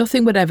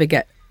 nothing would ever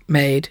get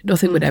made,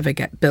 nothing would ever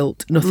get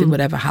built, nothing would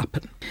ever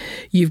happen.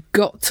 You've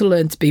got to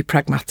learn to be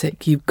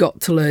pragmatic. You've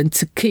got to learn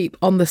to keep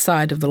on the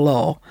side of the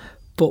law,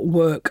 but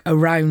work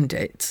around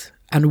it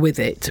and with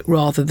it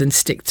rather than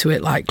stick to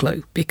it like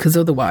glue, because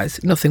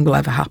otherwise nothing will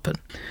ever happen.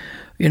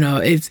 You know,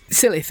 it's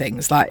silly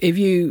things like if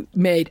you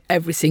made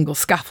every single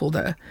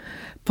scaffolder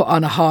put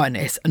on a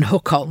harness and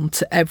hook on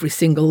to every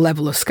single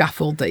level of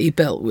scaffold that he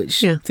built,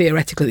 which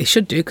theoretically they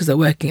should do because they're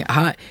working at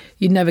height,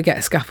 you'd never get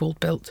a scaffold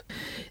built.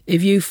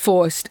 If you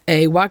forced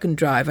a wagon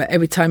driver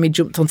every time he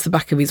jumped onto the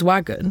back of his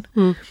wagon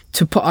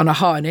to put on a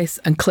harness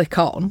and click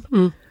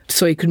on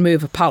so he could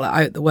move a pallet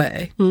out the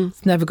way,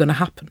 it's never going to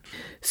happen.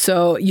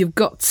 So you've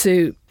got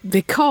to,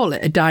 they call it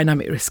a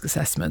dynamic risk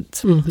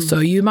assessment. So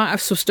you might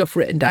have some stuff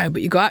written down,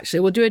 but you go, actually,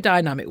 we'll do a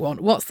dynamic one.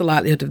 What's the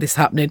likelihood of this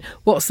happening?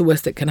 What's the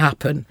worst that can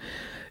happen?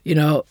 You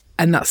know,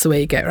 and that's the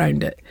way you get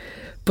around it.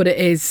 But it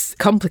is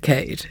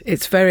complicated.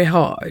 It's very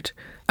hard.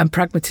 And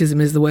pragmatism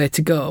is the way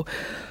to go.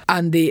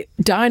 And the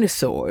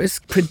dinosaurs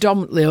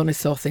predominantly only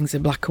saw things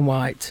in black and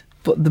white.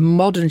 But the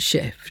modern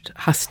shift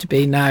has to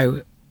be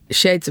now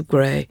shades of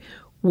grey,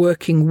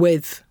 working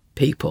with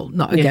people,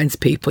 not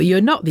against people.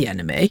 You're not the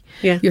enemy.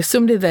 You're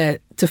somebody there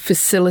to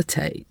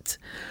facilitate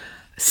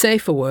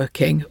safer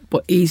working,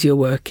 but easier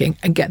working,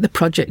 and get the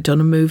project done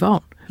and move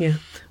on.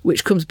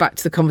 Which comes back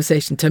to the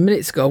conversation 10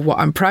 minutes ago, what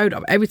I'm proud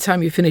of. Every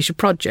time you finish a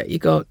project, you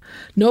go,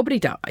 nobody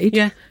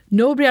died.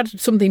 Nobody had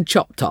something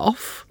chopped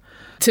off.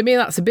 To me,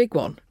 that's a big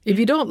one. If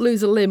you don't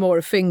lose a limb or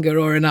a finger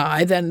or an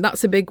eye, then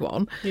that's a big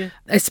one. Yeah.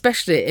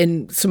 Especially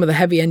in some of the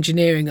heavy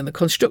engineering and the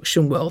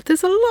construction world.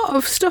 There's a lot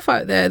of stuff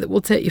out there that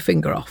will take your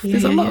finger off.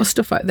 There's a lot of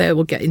stuff out there that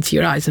will get into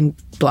your eyes and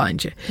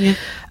blind you. Yeah.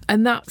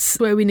 And that's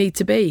where we need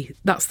to be.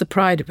 That's the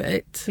pride of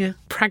it. Yeah.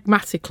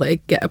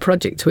 Pragmatically get a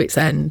project to its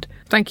end.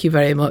 Thank you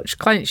very much.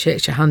 Client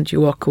shakes your hand,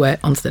 you walk away,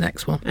 on to the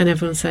next one. And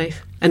everyone's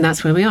safe. And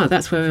that's where we are.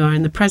 That's where we are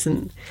in the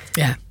present.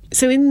 Yeah.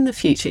 So in the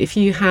future, if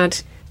you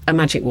had a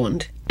magic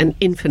wand and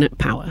infinite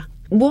power,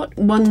 what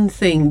one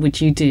thing would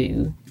you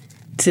do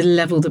to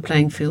level the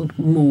playing field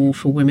more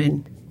for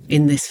women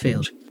in this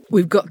field?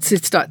 We've got to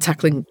start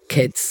tackling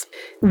kids.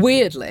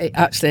 Weirdly,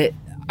 actually,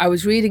 I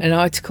was reading an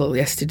article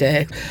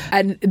yesterday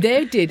and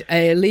they did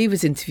a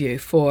leavers interview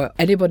for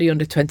anybody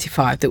under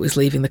 25 that was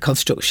leaving the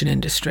construction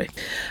industry.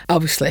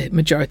 Obviously,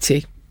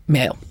 majority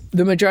male.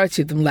 The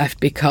majority of them left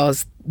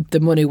because the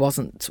money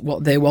wasn't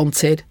what they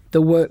wanted.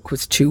 The work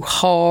was too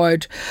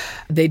hard.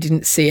 They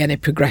didn't see any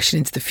progression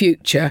into the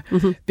future.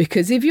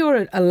 Because if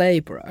you're a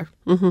labourer,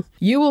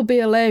 you will be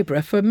a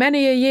labourer for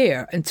many a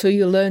year until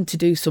you learn to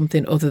do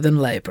something other than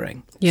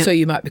labouring. Yeah. So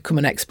you might become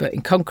an expert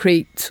in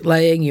concrete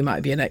laying, you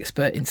might be an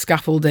expert in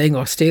scaffolding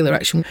or steel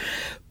erection.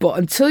 But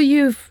until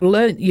you've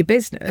learnt your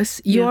business,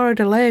 you are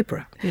a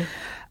labourer. Yeah.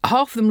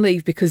 Half of them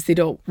leave because they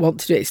don't want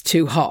to do it. It's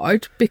too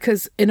hard.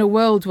 Because in a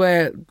world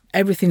where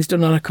everything's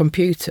done on a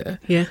computer,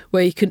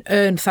 where you can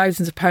earn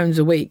thousands of pounds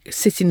a week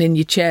sitting in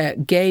your chair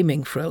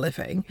gaming for a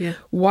living,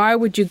 why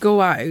would you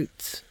go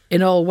out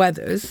in all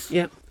weathers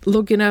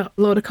lugging a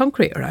load of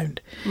concrete around?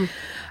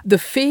 The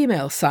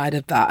female side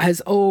of that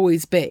has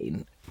always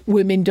been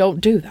women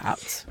don't do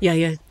that.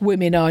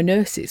 Women are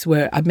nurses,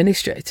 we're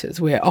administrators,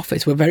 we're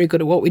office, we're very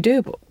good at what we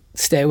do, but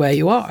stay where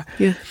you are.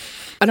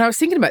 And I was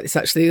thinking about this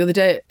actually the other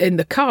day in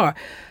the car.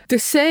 The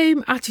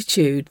same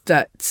attitude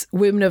that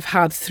women have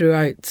had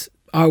throughout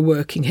our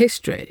working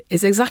history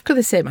is exactly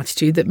the same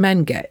attitude that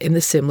men get in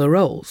the similar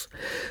roles.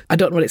 I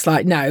don't know what it's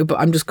like now,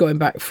 but I'm just going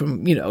back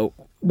from, you know,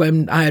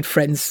 when I had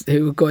friends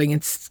who were going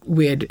into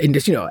weird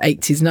industry,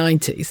 80s,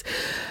 90s.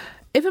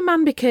 If a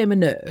man became a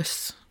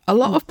nurse, a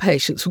lot of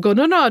patients would go,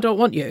 no, I don't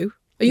want you.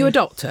 Are you a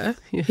doctor?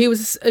 He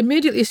was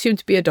immediately assumed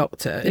to be a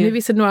doctor. And if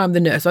he said, no, I'm the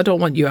nurse, I don't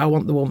want you, I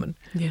want the woman.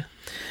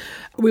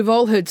 We've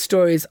all heard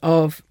stories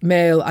of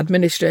male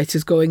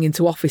administrators going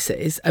into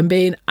offices and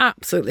being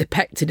absolutely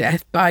pecked to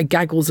death by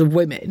gaggles of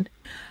women.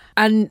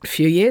 And a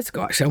few years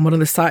ago, actually, on one of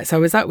the sites I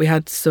was at, we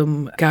had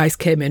some guys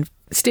came in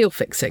steel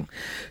fixing.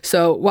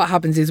 So what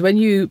happens is when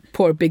you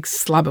pour a big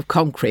slab of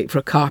concrete for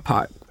a car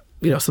park,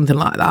 something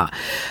like that,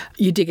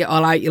 you dig it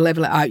all out, you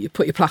level it out, you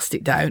put your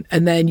plastic down,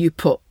 and then you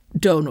put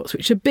donuts,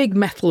 which are big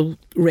metal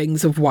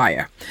rings of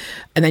wire.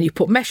 And then you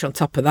put mesh on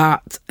top of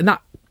that, and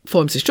that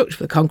forms the structure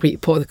for the concrete, you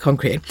pour the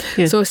concrete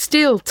in. So a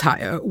steel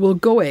tire will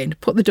go in,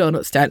 put the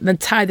donuts down, and then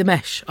tie the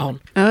mesh on.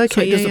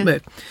 So it doesn't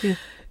move.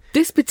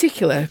 This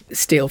particular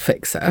steel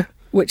fixer,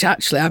 which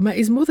actually I met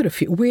his mother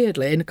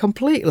weirdly and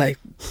completely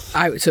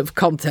out of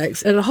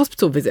context at a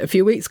hospital visit a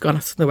few weeks ago, and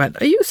I suddenly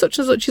went, are you such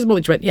and such his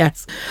mother? She went,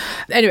 yes.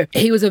 Anyway,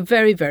 he was a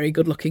very, very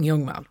good looking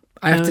young man.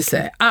 I have to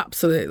say,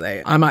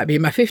 absolutely. I might be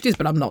in my 50s,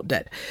 but I'm not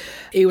dead.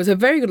 He was a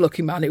very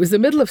good-looking man. It was the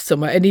middle of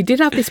summer, and he did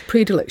have this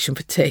predilection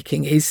for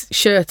taking his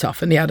shirt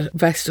off, and he had a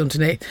vest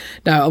underneath.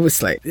 Now,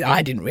 obviously,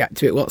 I didn't react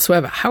to it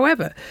whatsoever.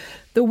 However,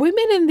 the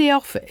women in the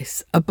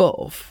office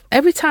above,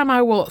 every time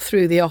I walked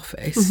through the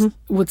office,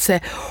 would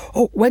say,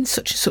 oh, when's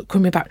such and such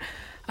coming back?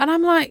 And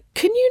I'm like,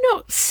 can you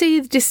not see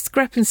the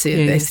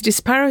discrepancy of this,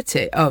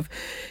 disparity of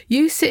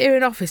you sit here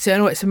in office saying,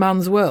 oh, it's a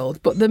man's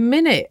world, but the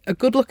minute a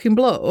good-looking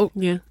bloke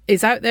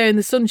is out there in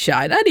the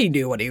sunshine, and he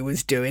knew what he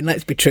was doing,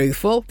 let's be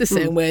truthful, the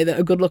same way that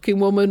a good-looking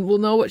woman will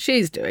know what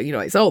she's doing.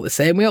 It's all the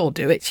same, we all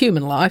do it, it's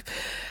human life.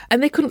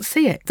 And they couldn't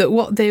see it, that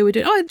what they were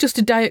doing, just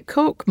a Diet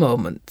Coke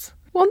moment.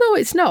 Well, no,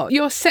 it's not.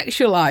 You're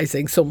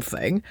sexualising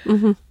something.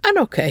 And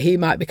okay, he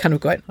might be kind of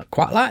going, I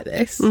quite like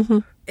this.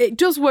 It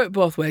does work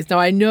both ways. Now,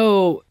 I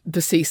know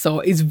the seesaw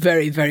is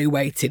very, very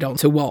weighted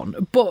onto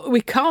one, but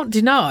we can't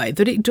deny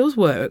that it does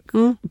work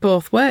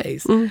both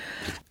ways.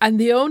 And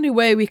the only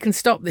way we can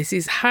stop this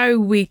is how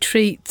we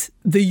treat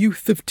the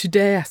youth of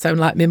today. I sound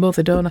like my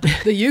mother, don't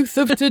I? The youth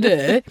of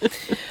today.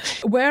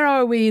 Where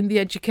are we in the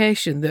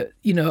education that,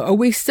 are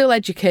we still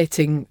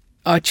educating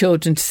our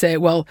children to say,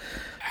 well,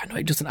 I know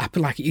it doesn't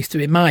happen like it used to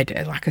in my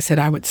day. Like I said,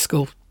 I went to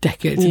school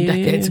decades and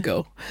decades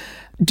ago.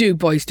 Do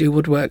boys do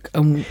woodwork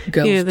and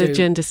girls do? the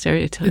gender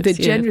stereotypes. The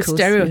gender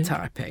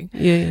stereotyping.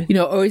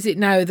 Or is it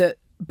now that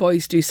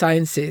boys do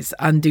sciences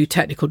and do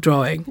technical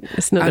drawing?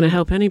 It's not going to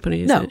help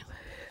anybody, is it?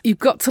 You've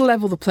got to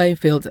level the playing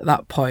field at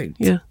that point.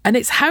 And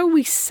it's how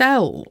we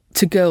sell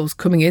to girls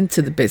coming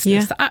into the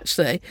business that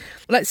actually,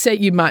 let's say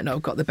you might not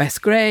have got the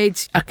best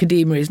grades,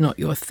 academia is not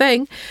your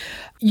thing.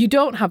 You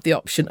don't have the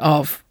option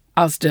of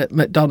Asda,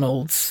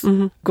 McDonald's,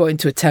 going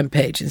to a temp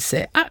agency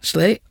and say,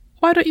 actually,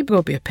 why don't you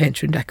go be a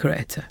painter and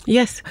decorator?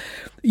 Yes.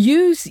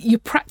 Use your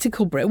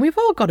practical brain. We've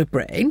all got a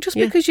brain. Just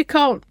because you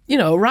can't,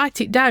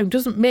 write it down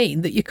doesn't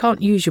mean that you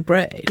can't use your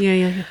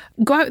brain.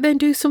 Go out there and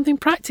do something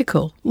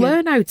practical.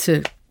 Learn how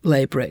to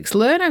lay bricks,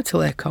 learn how to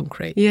lay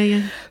concrete.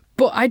 Yeah.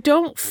 But I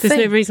don't think...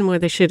 There's no reason why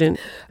they shouldn't.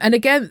 And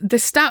again, the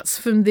stats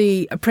from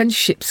the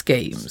apprenticeship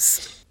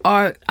schemes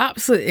are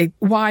absolutely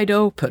wide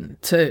open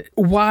to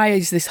why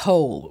is this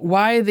hole?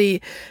 Why are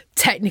the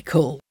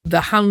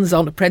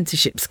hands-on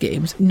apprenticeship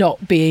schemes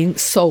not being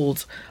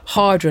sold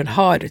harder and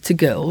harder to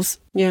girls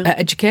at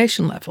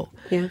education level?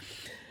 Yeah.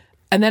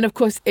 And then, of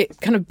course, it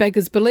kind of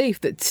beggars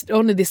belief that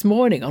only this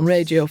morning on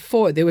Radio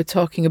 4, they were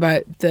talking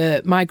about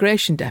the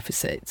migration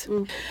deficit.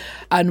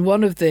 And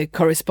one of the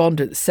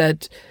correspondents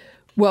said,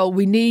 well,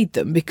 we need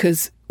them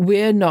because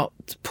we're not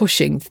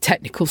pushing the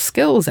technical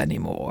skills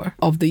anymore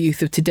of the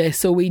youth of today.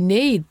 So we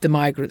need the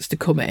migrants to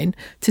come in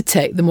to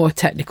take the more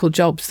technical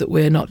jobs that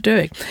we're not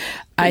doing.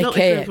 Not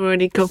if we've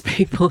already got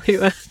people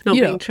who are not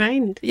being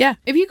trained. Yeah.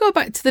 If you go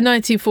back to the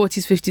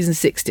 1940s, 50s and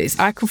 60s,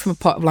 I come from a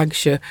part of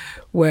Lancashire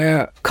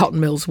where cotton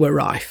mills were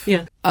rife.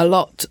 Yeah. A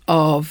lot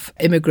of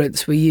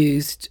immigrants were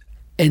used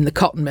in the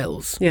cotton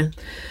mills. Yeah.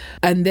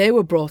 And they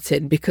were brought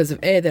in because of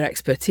A, their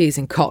expertise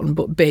in cotton,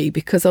 but B,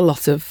 because a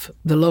lot of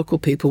the local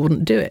people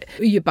wouldn't do it.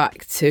 You're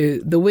back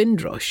to the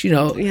Windrush,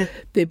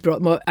 they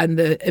brought more, and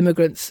the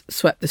immigrants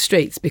swept the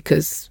streets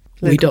because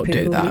we don't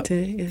do that,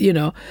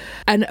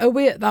 And are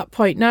we at that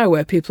point now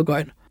where people are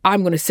going,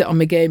 I'm going to sit on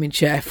my gaming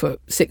chair for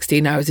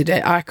 16 hours a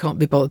day. I can't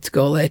be bothered to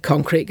go lay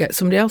concrete, get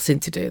somebody else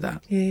in to do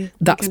that. Yeah.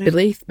 That's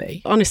beneath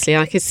me. Honestly,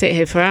 I could sit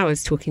here for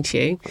hours talking to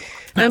you.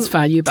 That's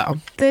fine, you bet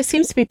on. There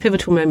seems to be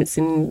pivotal moments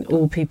in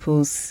all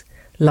people's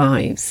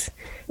lives.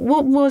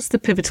 What was the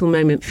pivotal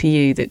moment for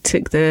you that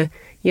took the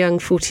young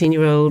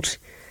 14-year-old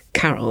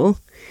Carole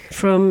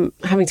from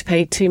having to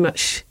pay too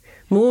much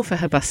more for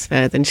her bus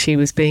fare than she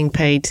was being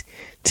paid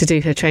to do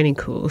her training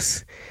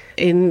course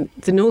in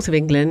the north of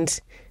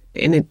England,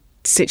 in a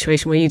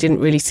situation where you didn't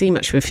really see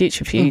much of a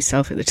future for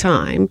yourself at the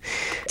time,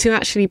 to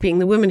actually being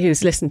the woman who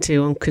was listened to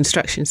on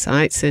construction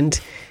sites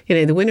and,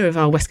 the winner of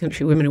our West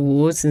Country Women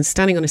Awards and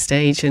standing on a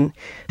stage and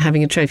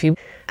having a trophy?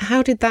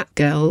 How did that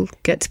girl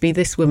get to be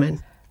this woman?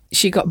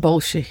 She got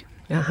bolshy.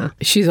 Uh-huh.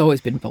 She's always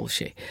been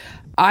bolshy.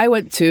 I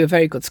went to a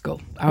very good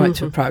school. I went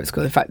to a private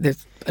school. In fact,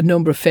 there's a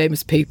number of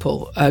famous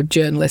people,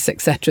 journalists,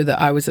 etc.,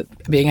 that I was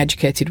being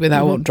educated with.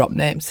 I won't drop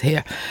names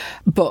here.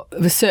 But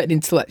of a certain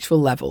intellectual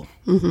level.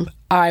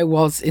 I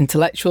was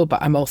intellectual,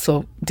 but I'm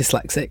also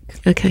dyslexic.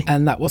 Okay.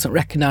 And that wasn't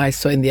recognised.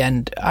 So in the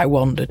end, I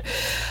wandered.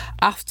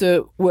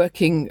 After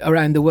working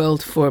around the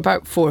world for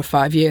about 4 or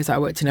 5 years, I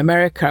worked in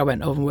America. I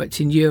went over and worked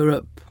in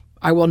Europe.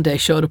 I one day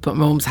showed up at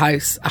my mum's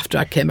house after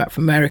I came back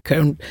from America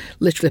and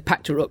literally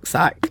packed a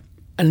rucksack.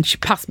 And she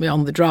passed me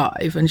on the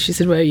drive and she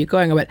said, where are you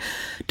going? I went,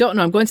 don't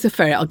know, I'm going to the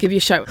ferry, I'll give you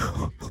a shout.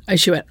 And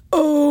she went,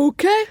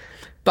 okay.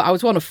 But I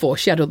was one of 4.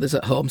 She had others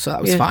at home, so that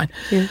was fine.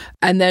 Yeah.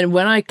 And then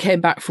when I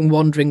came back from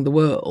wandering the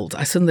world,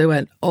 I suddenly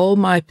went, all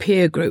my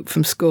peer group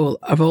from school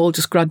have all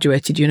just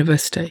graduated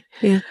university.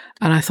 Yeah.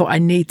 And I thought, I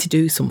need to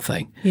do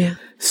something. Yeah.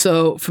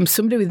 So from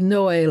somebody with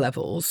no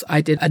A-levels,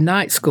 I did a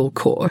night school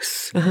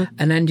course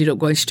and ended up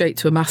going straight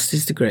to a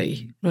master's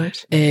degree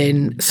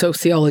in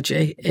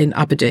sociology in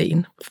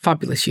Aberdeen.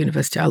 Fabulous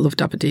university. I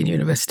loved Aberdeen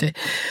University.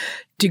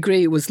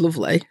 Degree was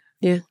lovely.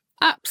 Yeah.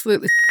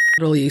 Absolutely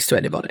all use to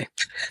anybody.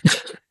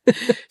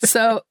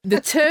 So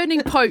the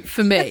turning point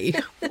for me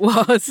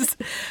was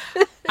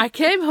I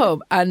came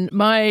home and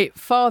my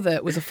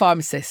father was a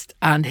pharmacist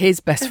and his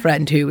best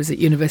friend, who was at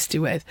university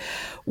with,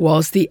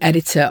 was the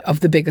editor of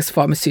the biggest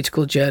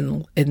pharmaceutical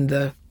journal in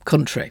the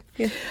country.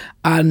 Yeah.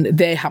 And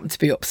they happened to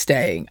be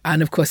upstaying.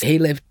 And of course, he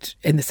lived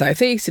in the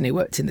southeast and he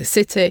worked in the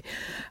city.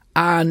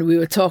 And we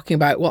were talking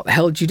about what the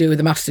hell do you do with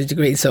a master's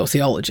degree in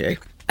sociology?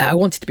 I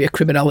wanted to be a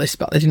criminologist,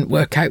 but that didn't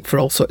work out for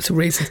all sorts of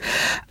reasons.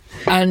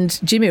 And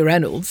Jimmy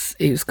Reynolds,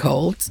 he was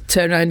called,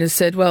 turned around and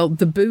said, well,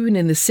 the boon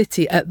in the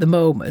city at the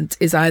moment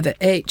is either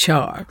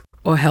HR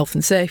or health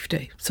and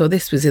safety. So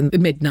this was in the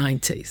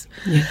mid-90s.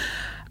 Yeah.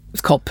 It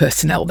was called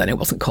personnel then, it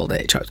wasn't called HR,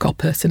 it was called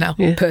personnel.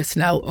 Yeah.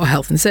 Personnel or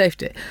health and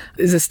safety.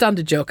 There's a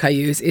standard joke I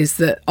use is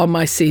that on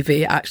my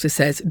CV it actually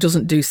says,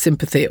 doesn't do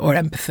sympathy or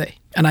empathy.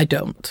 And I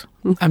don't.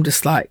 I'm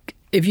just like,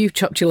 if you've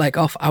chopped your leg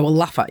off, I will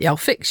laugh at you. I'll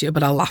fix you,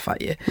 but I'll laugh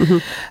at you.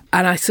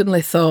 And I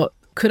suddenly thought,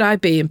 could I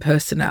be in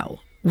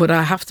personnel? Would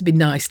I have to be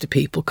nice to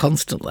people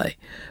constantly?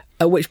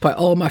 At which point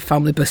all my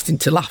family burst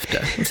into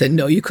laughter and said,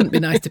 no, you couldn't be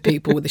nice to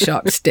people with a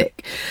sharp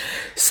stick.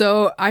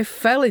 So I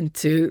fell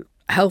into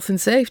health and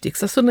safety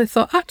because I suddenly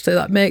thought, actually,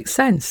 that makes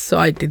sense. So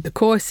I did the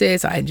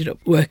courses. I ended up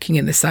working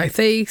in the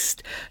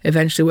southeast,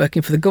 eventually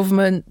working for the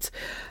government.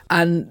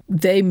 And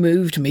they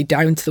moved me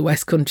down to the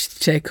West Country to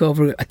take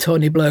over a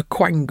Tony Blair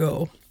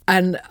Quango.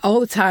 And all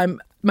the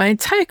time, my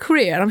entire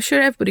career, and I'm sure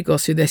everybody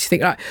goes through this, you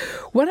think, right,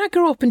 when I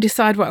grow up and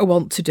decide what I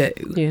want to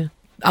do,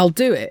 I'll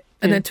do it.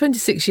 And then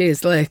 26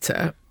 years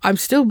later, I'm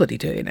still bloody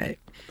doing it.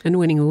 And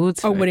winning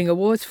awards for it. Winning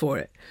awards for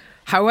it.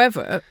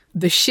 However,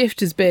 the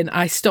shift has been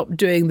I stopped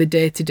doing the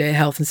day-to-day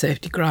health and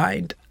safety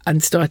grind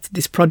and started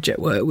this project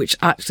work, which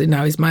actually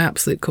now is my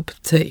absolute cup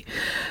of tea.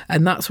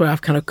 And that's where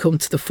I've kind of come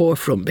to the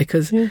forefront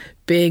because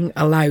being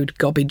a loud,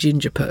 gobby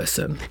ginger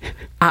person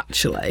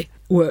actually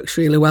works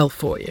really well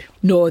for you.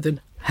 Northern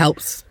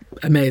helps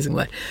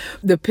amazingly.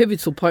 The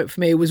pivotal point for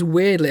me was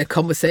weirdly a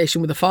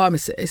conversation with a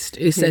pharmacist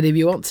who said, if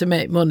you want to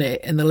make money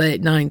in the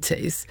late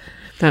 90s,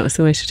 that was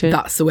the way to do it.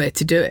 That's the way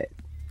to do it.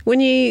 When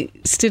you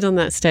stood on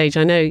that stage,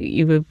 I know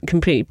you were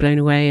completely blown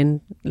away and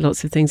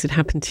lots of things had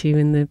happened to you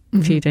in the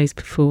few days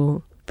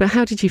before. But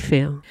how did you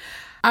feel?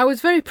 I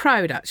was very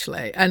proud,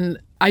 actually, and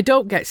I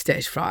don't get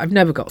stage fright. I've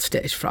never got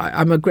stage fright.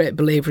 I'm a great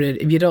believer in,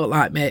 if you don't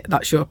like me,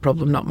 that's your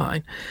problem, not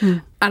mine.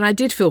 And I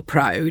did feel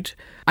proud.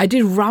 I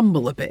did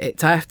ramble a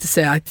bit, I have to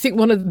say. I think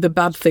one of the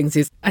bad things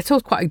is I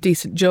told quite a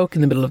decent joke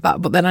in the middle of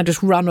that, but then I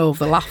just ran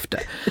over the laughter.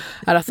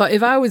 And I thought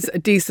if I was a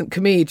decent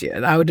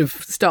comedian, I would have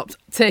stopped,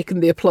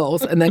 taken the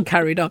applause and then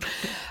carried on.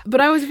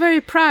 But I was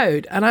very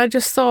proud, and I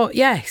just thought,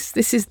 yes,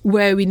 this is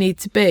where we need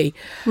to be.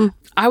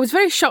 I was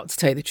very shocked, to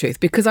tell you the truth,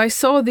 because I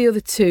saw the other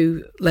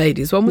two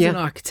ladies. One was an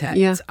architect,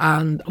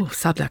 and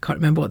sadly I can't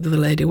remember what the other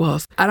lady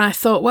was. And I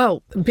thought,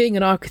 well, being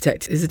an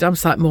architect is a damn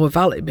sight more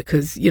valid,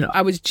 because, you know,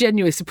 I was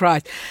genuinely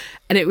surprised.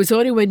 And it was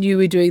only when you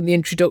were doing the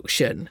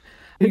introduction,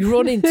 you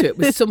run into it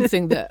with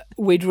something that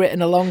we'd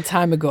written a long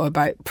time ago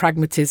about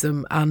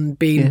pragmatism and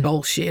being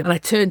bullshit. And I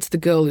turned to the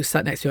girl who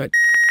sat next to me and went,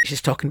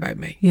 she's talking about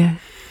me. Yeah.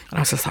 And I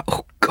was just like,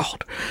 oh,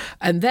 God.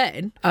 And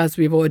then, as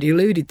we've already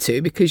alluded to,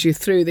 because you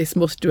threw this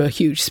must do a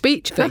huge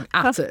speech thing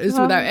at us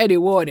without any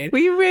warning. Were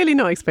you really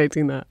not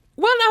expecting that?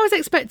 Well, I was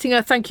expecting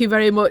a thank you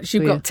very much.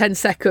 You've got 10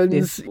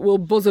 seconds. We'll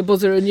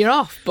buzzer and you're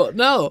off. But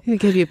no. We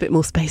gave you a bit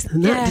more space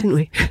than that, didn't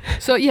we?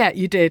 So, yeah,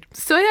 you did.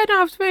 So, yeah,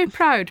 no, I was very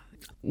proud.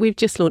 We've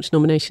just launched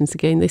nominations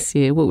again this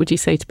year. What would you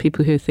say to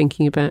people who are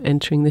thinking about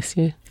entering this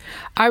year?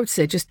 I would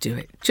say just do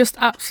it. Just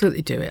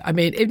absolutely do it. I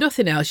mean, if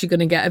nothing else, you're going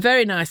to get a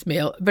very nice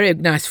meal, a very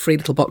nice free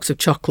little box of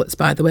chocolates,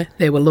 by the way.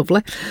 They were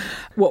lovely.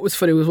 What was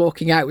funny was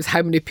walking out was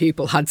how many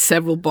people had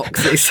several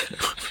boxes.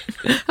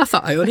 I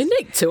thought I only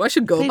nicked 2. I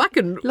should go back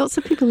and... Lots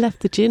of people left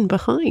the gin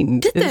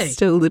behind. Did they? And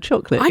stole the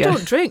chocolate. I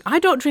don't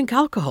drink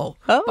alcohol.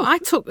 Oh. But I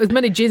took as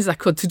many gins as I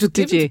could to just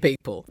give them to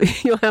people.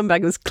 Your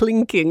handbag was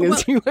clinking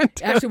as you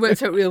went out. It actually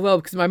worked out real well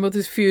because my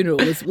mother's funeral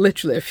was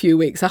literally a few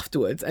weeks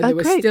afterwards and they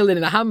were still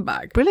in a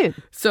handbag.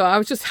 Brilliant. So I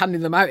was just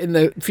handing them out in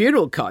the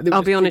funeral card.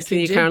 I'll be honest with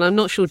you, Carole, I'm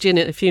not sure gin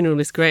at a funeral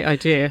is a great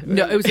idea.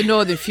 No, it was a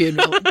northern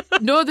funeral.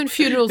 Northern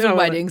funerals and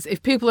weddings,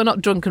 if people are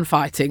not drunk and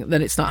fighting,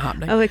 then it's not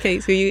happening. Oh, okay,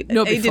 so you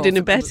aided and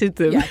abetted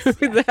them with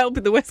the help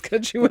of the West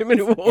Country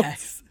Women Awards.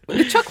 Yes.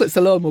 The chocolates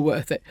alone were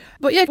worth it.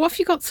 But yeah, what have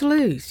you got to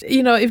lose?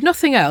 You know, if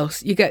nothing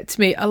else, you get to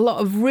meet a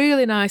lot of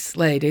really nice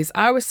ladies.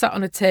 I was sat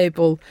on a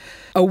table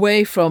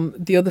away from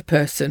the other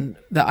person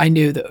that I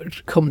knew that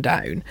had come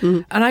down.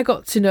 And I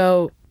got to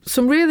know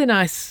some really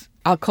nice,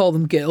 I'll call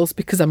them girls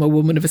because I'm a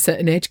woman of a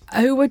certain age,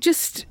 who were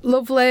just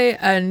lovely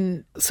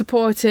and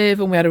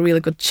supportive, and we had a really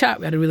good chat,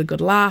 we had a really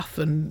good laugh,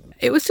 and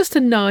it was just a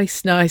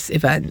nice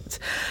event.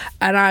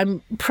 And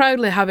I'm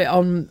proudly have it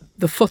on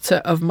the footer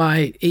of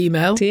my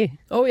email.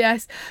 Oh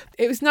yes.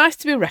 It was nice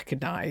to be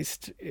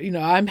recognised. You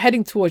know, I'm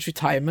heading towards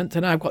retirement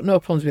and I've got no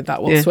problems with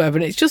that whatsoever.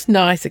 And it's just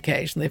nice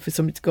occasionally for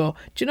somebody to go,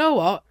 do you know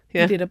what?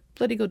 You did a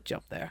bloody good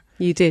job there.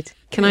 You did.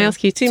 Can I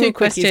ask you two more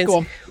questions? Go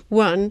on.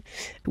 One,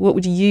 what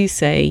would you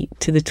say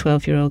to the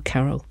 12-year-old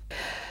Carole?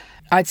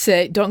 I'd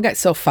say don't get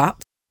so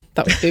fat.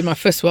 That would be my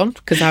first one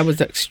because I was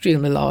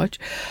extremely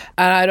large.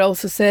 And I'd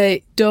also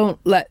say don't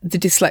let the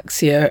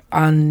dyslexia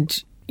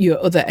and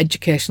your other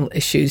educational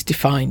issues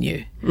define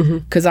you.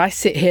 Because I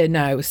sit here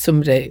now as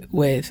somebody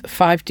with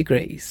 5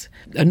 degrees,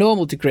 a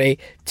normal degree,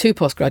 2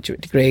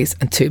 postgraduate degrees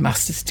and 2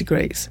 master's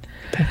degrees.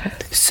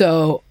 Perfect.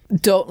 So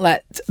don't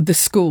let the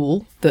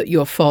school that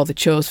your father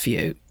chose for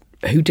you,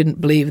 who didn't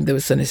believe there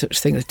was any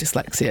such thing as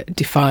dyslexia,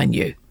 define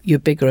you. You're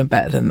bigger and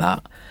better than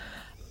that.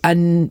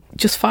 And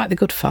just fight the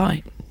good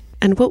fight.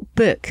 And what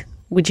book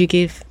would you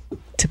give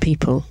to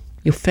people?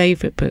 Your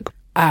favourite book?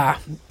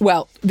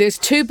 Well, there's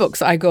 2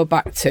 books I go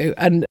back to,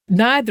 and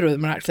neither of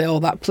them are actually all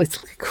that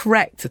politically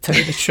correct, to tell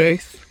you the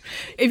truth.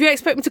 If you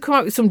expect me to come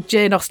out with some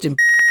Jane Austen,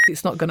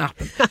 it's not going to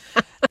happen.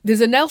 There's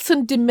a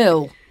Nelson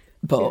DeMille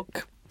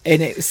book,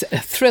 and it's a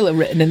thriller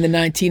written in the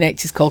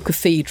 1980s called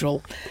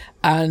Cathedral,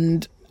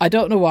 and I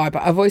don't know why,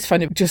 but I've always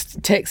found it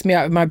just takes me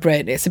out of my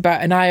brain. It's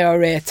about an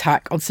IRA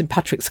attack on St.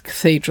 Patrick's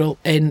Cathedral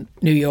in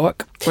New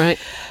York. Right.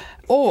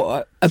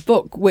 Or a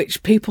book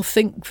which people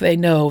think they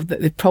know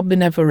that they've probably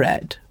never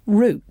read,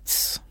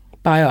 Roots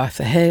by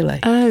Arthur Haley.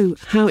 Oh,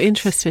 how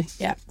interesting.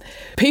 Yeah.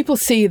 People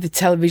see the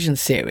television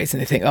series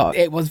and they think, oh,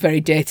 it was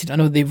very dated. I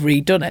know they've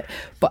redone it.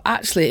 But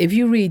actually, if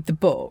you read the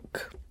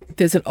book,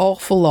 there's an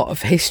awful lot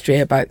of history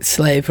about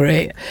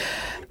slavery.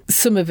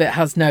 Some of it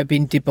has now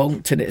been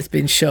debunked and it's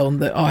been shown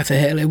that Arthur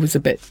Haley was a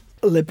bit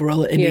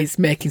liberal in his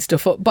making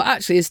stuff up. But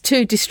actually, it's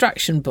 2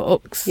 distraction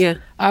books. Yeah.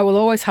 I will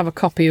always have a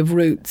copy of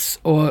Roots,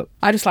 or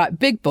I just like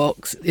big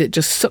books that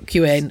just suck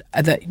you in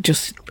and that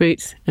just...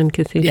 Roots and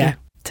Cathedral. Yeah,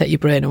 take your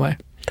brain away.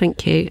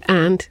 Thank you.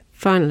 And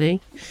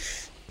finally,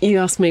 you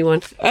asked me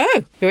one.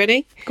 Oh, you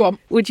ready? Go on.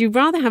 Would you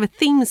rather have a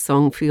theme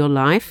song for your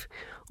life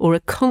or a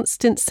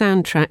constant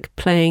soundtrack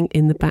playing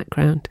in the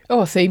background?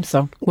 Oh, a theme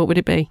song. What would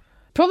it be?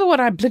 Probably what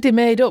I bloody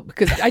made up,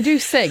 because I do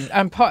sing.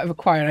 I'm part of a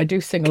choir and I do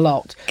sing a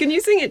lot. Can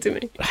you sing it to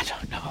me? I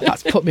don't know.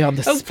 That's put me on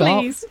the Oh,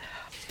 spot. please.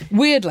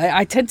 Weirdly,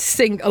 I tend to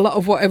sing a lot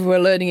of whatever we're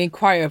learning in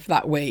choir for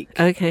that week.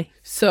 Okay.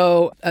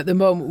 So at the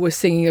moment, we're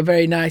singing a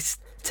very nice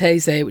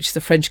Taizé, which is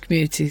a French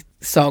community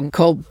song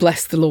called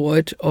Bless the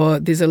Lord, or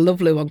there's a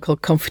lovely one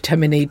called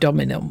Confitemini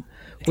Dominum,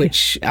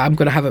 which I'm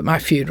going to have at my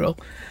funeral.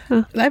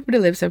 Huh. Everybody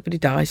lives, everybody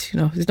dies,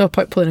 There's no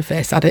point pulling a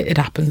face at it. It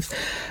happens.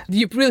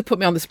 You really put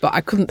me on the spot.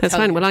 I couldn't. That's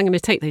fine. Well, I'm going to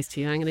take those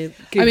to you. I'm going to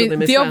Google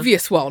them as the well.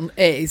 obvious one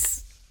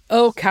is,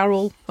 "Oh,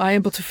 Carole, I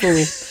am but a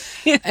fool."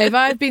 If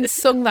I've been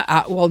sung that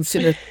at once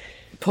in a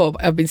pub,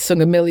 I've been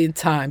sung a million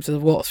times as I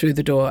walk through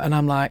the door, and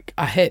I'm like,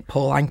 I hate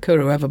Paul Anka,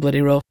 whoever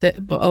bloody wrote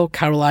it, but "Oh,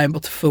 Carole, I am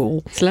but a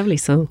fool." It's a lovely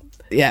song.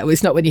 Yeah, well,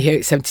 it's not when you hear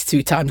it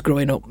 72 times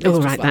growing up.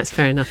 All right, that's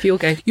fair enough. You'll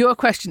go. Your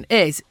question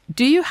is,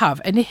 do you have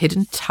any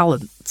hidden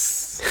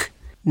talents?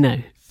 No.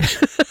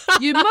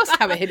 You must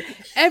have a hidden...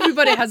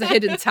 Everybody has a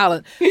hidden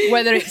talent,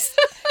 whether it's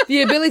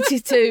the ability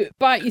to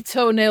bite your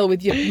toenail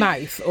with your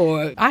mouth,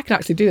 or I can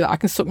actually do that. I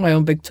can suck my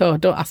own big toe.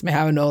 Don't ask me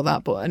how I know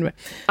that, but anyway.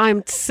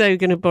 I'm so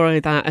going to borrow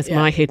that as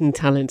my hidden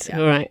talent. Yeah.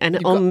 All right. And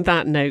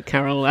that note,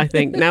 Carole, I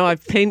think now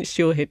I've pinched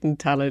your hidden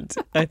talent.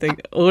 I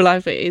think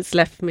it's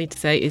left for me to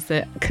say is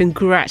that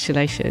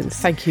congratulations.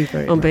 Thank you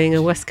very much. On being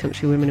a West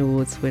Country Women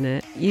Awards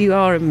winner. You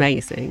are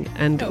amazing.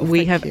 And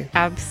we have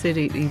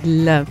absolutely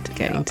loved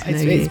getting to know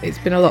you. It's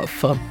been a lot of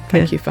fun.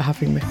 Thank you for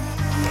having me.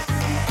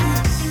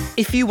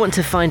 If you want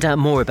to find out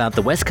more about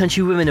the West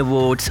Country Women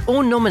Awards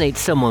or nominate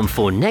someone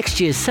for next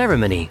year's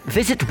ceremony,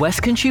 visit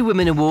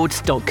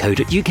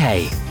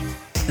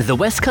westcountrywomenawards.co.uk. The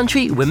West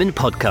Country Women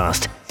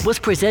Podcast was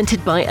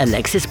presented by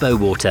Alexis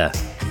Bowater.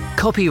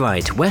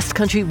 Copyright West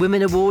Country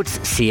Women Awards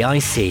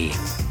CIC.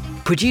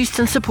 Produced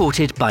and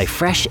supported by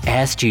Fresh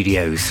Air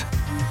Studios.